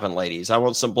this happen, ladies. I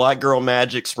want some black girl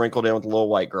magic sprinkled in with a little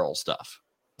white girl stuff.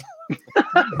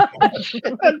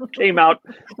 That came out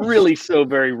really so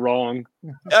very wrong.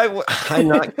 I'm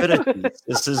not good at these.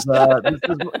 This is my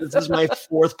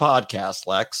 4th podcast,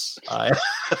 Lex.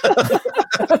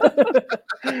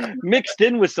 Mixed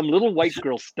in with some little white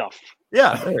girl stuff.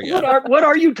 Yeah, there you go. What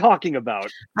are you talking about?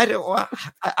 I don't.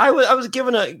 I was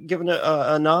given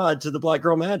a nod to the black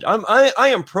girl magic. I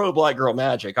am pro black girl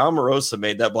magic. Omarosa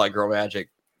made that black girl magic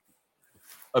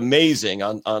amazing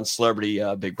on Celebrity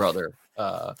Big Brother.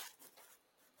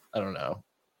 I don't know,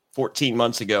 14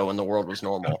 months ago when the world was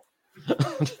normal.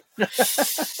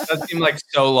 That seemed like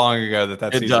so long ago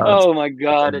that it does. Oh my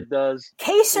God, it does.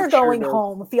 Kaser going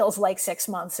home feels like 6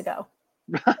 months ago.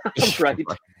 Right.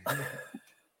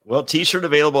 Well, t-shirt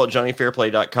available at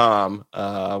johnnyfairplay.com.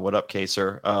 What up,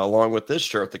 Kaser? Along with this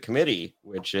shirt, the committee,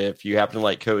 which if you happen to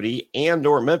like Cody and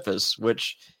or Memphis,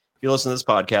 which if you listen to this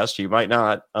podcast, you might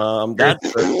not,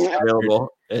 that's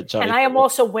available at Johnny. And I am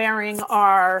also wearing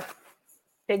our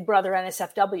Big Brother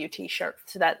NSFW t-shirt.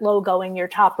 So that logo in your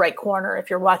top right corner, if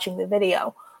you're watching the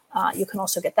video, you can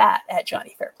also get that at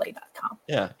johnnyfairplay.com.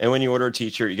 Yeah. And when you order a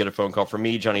t-shirt, you get a phone call from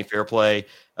me, Johnny Fairplay.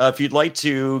 If you'd like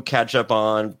to catch up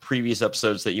on previous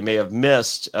episodes that you may have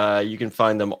missed, you can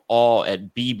find them all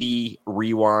at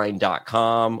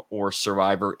bbrewind.com or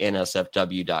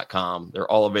survivornsfw.com.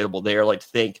 They're all available there. I'd like to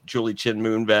thank Julie Chin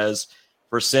Moonves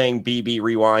for saying BB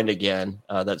Rewind again.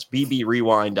 That's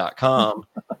bbrewind.com.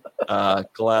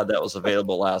 Glad that was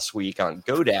available last week on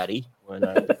GoDaddy when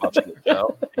I was watching the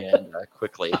show and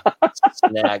quickly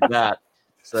snag that.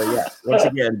 So, yeah, once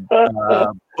again,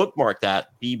 bookmark that,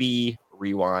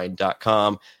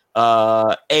 bbrewind.com.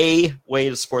 A way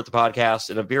to support the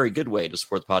podcast, and a very good way to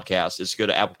support the podcast, is to go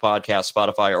to Apple Podcasts,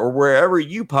 Spotify, or wherever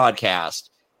you podcast.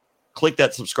 Click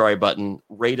that subscribe button,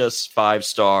 rate us 5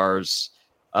 stars.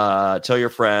 Tell your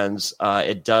friends.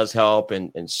 It does help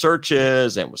in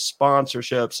searches and with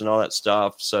sponsorships and all that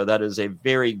stuff. So that is a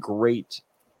very great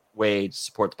way to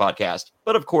support the podcast.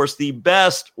 But of course, the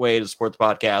best way to support the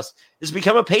podcast is to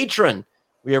become a patron.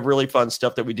 We have really fun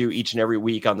stuff that we do each and every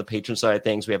week on the patron side of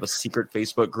things. We have a secret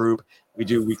Facebook group. We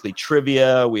do weekly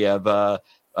trivia. We have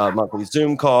monthly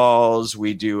Zoom calls.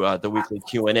 We do the weekly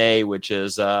Q&A, which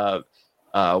is one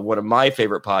of my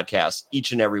favorite podcasts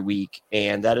each and every week.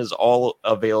 And that is all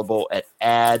available at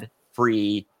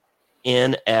ad-free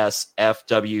nsfw.com.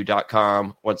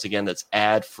 Once again, that's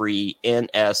ad-free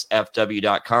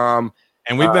nsfw.com.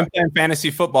 And we've been playing fantasy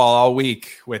football all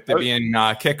week with it being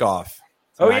kickoff.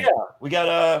 Tonight. Oh, yeah. We got,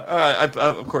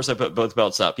 of course, I put both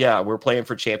belts up. Yeah, we're playing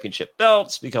for championship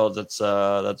belts because that's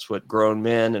what grown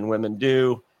men and women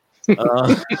do.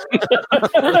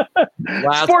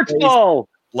 Sports ball.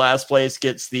 Last place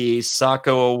gets the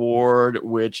Sacco Award,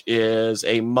 which is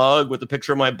a mug with a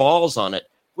picture of my balls on it,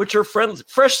 which are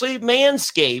freshly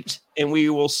manscaped, and we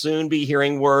will soon be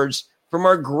hearing words from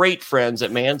our great friends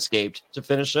at Manscaped to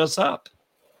finish us up.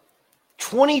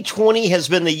 2020 has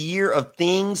been the year of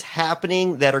things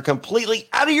happening that are completely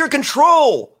out of your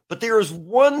control, but there is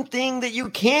one thing that you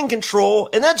can control,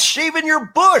 and that's shaving your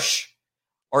bush.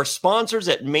 Our sponsors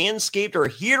at Manscaped are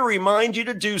here to remind you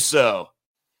to do so.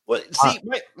 Well, see,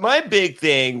 my big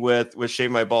thing with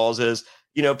shaving my balls is,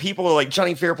 people are like,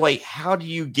 Johnny Fairplay, how do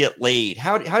you get laid?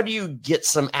 How do you get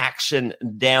some action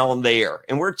down there?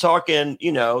 And we're talking,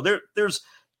 there's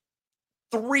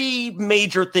 3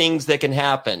 major things that can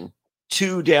happen.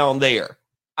 2 down there.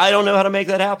 I don't know how to make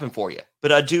that happen for you,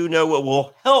 but I do know what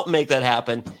will help make that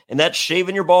happen, and that's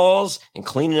shaving your balls and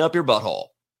cleaning up your butthole.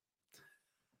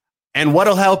 And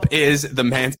what'll help is the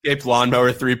Manscaped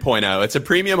Lawnmower 3.0. It's a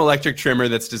premium electric trimmer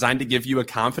that's designed to give you a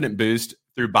confident boost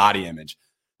through body image.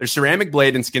 Their ceramic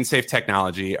blade and skin-safe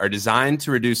technology are designed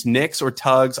to reduce nicks or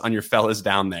tugs on your fellas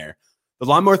down there. The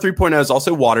Lawnmower 3.0 is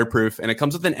also waterproof, and it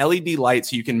comes with an LED light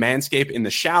so you can manscape in the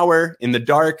shower, in the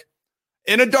dark,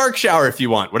 in a dark shower if you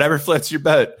want, whatever floats your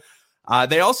boat.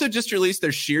 They also just released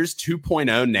their Shears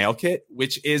 2.0 nail kit,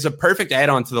 which is a perfect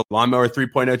add-on to the Lawnmower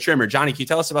 3.0 trimmer. Johnny, can you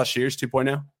tell us about Shears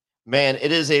 2.0? Man,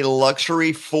 it is a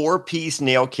luxury 4-piece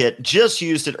nail kit. Just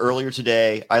used it earlier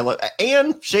today.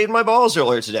 And shaved my balls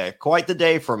earlier today. Quite the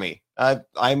day for me. I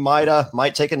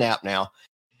might take a nap now.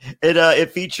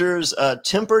 It features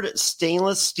tempered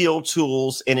stainless steel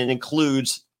tools, and it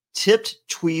includes tipped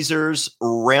tweezers,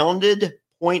 rounded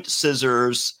point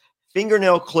scissors,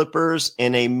 fingernail clippers,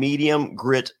 and a medium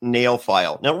grit nail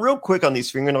file. Now, real quick on these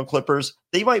fingernail clippers,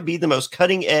 they might be the most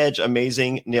cutting edge,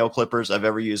 amazing nail clippers I've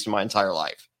ever used in my entire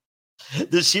life.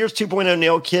 The Shears 2.0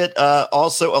 nail kit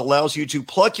also allows you to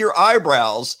pluck your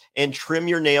eyebrows and trim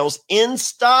your nails in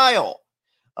style.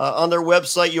 On their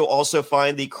website, you'll also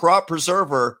find the Crop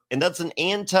Preserver, and that's an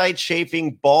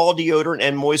anti-chafing ball deodorant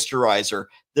and moisturizer.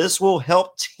 This will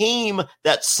help tame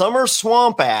that summer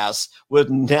swamp ass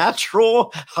with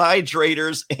natural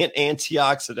hydrators and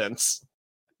antioxidants.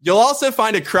 You'll also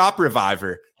find a Crop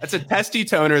Reviver. That's a testy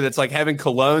toner that's like having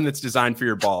cologne that's designed for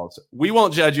your balls. We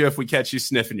won't judge you if we catch you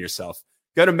sniffing yourself.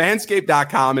 Go to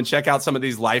manscaped.com and check out some of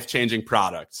these life-changing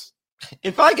products.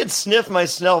 If I could sniff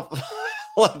myself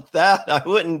like that, I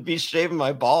wouldn't be shaving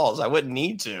my balls. I wouldn't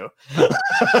need to.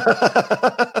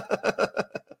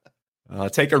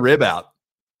 Take a rib out.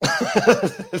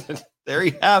 There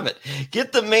you have it.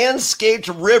 Get the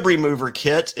Manscaped Rib Remover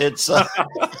Kit. It's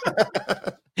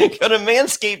go to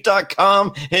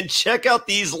manscaped.com and check out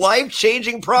these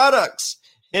life-changing products.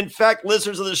 In fact,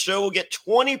 listeners of the show will get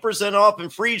 20% off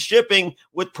and free shipping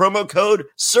with promo code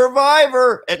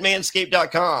SURVIVOR at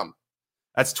manscaped.com.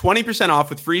 That's 20% off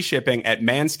with free shipping at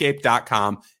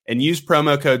manscaped.com and use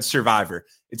promo code SURVIVOR.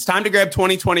 It's time to grab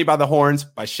 2020 by the horns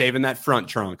by shaving that front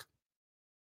trunk.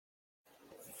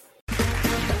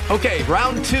 Okay,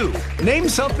 round 2. Name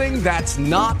something that's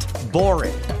not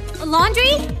boring. A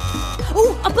laundry?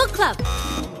 Ooh, a book club.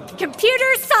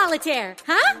 Computer solitaire,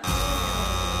 huh?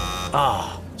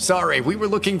 Ah, oh, sorry, we were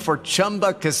looking for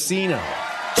Chumba Casino.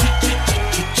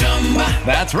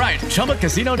 That's right,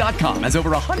 ChumbaCasino.com has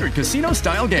over 100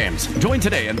 casino-style games. Join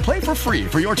today and play for free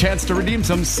for your chance to redeem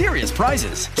some serious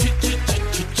prizes.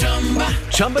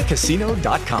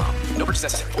 ChumbaCasino.com. No purchase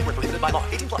necessary. Void where prohibited by law.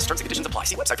 18+ terms and conditions apply.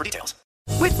 See website for details.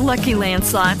 With Lucky Land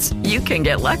Slots, you can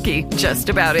get lucky just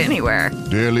about anywhere.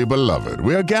 Dearly beloved,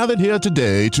 we are gathered here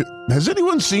today to... Has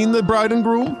anyone seen the bride and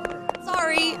groom?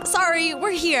 Sorry,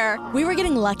 we're here. We were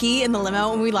getting lucky in the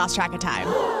limo and we lost track of time.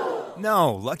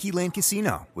 No, Lucky Land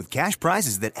Casino, with cash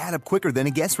prizes that add up quicker than a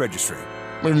guest registry.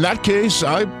 In that case,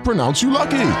 I pronounce you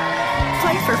lucky.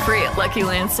 Play for free at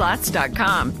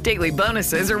LuckyLandSlots.com. Daily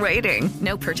bonuses are waiting.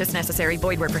 No purchase necessary.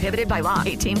 Void where prohibited by law.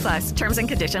 18+. Terms and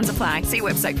conditions apply. See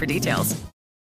website for details.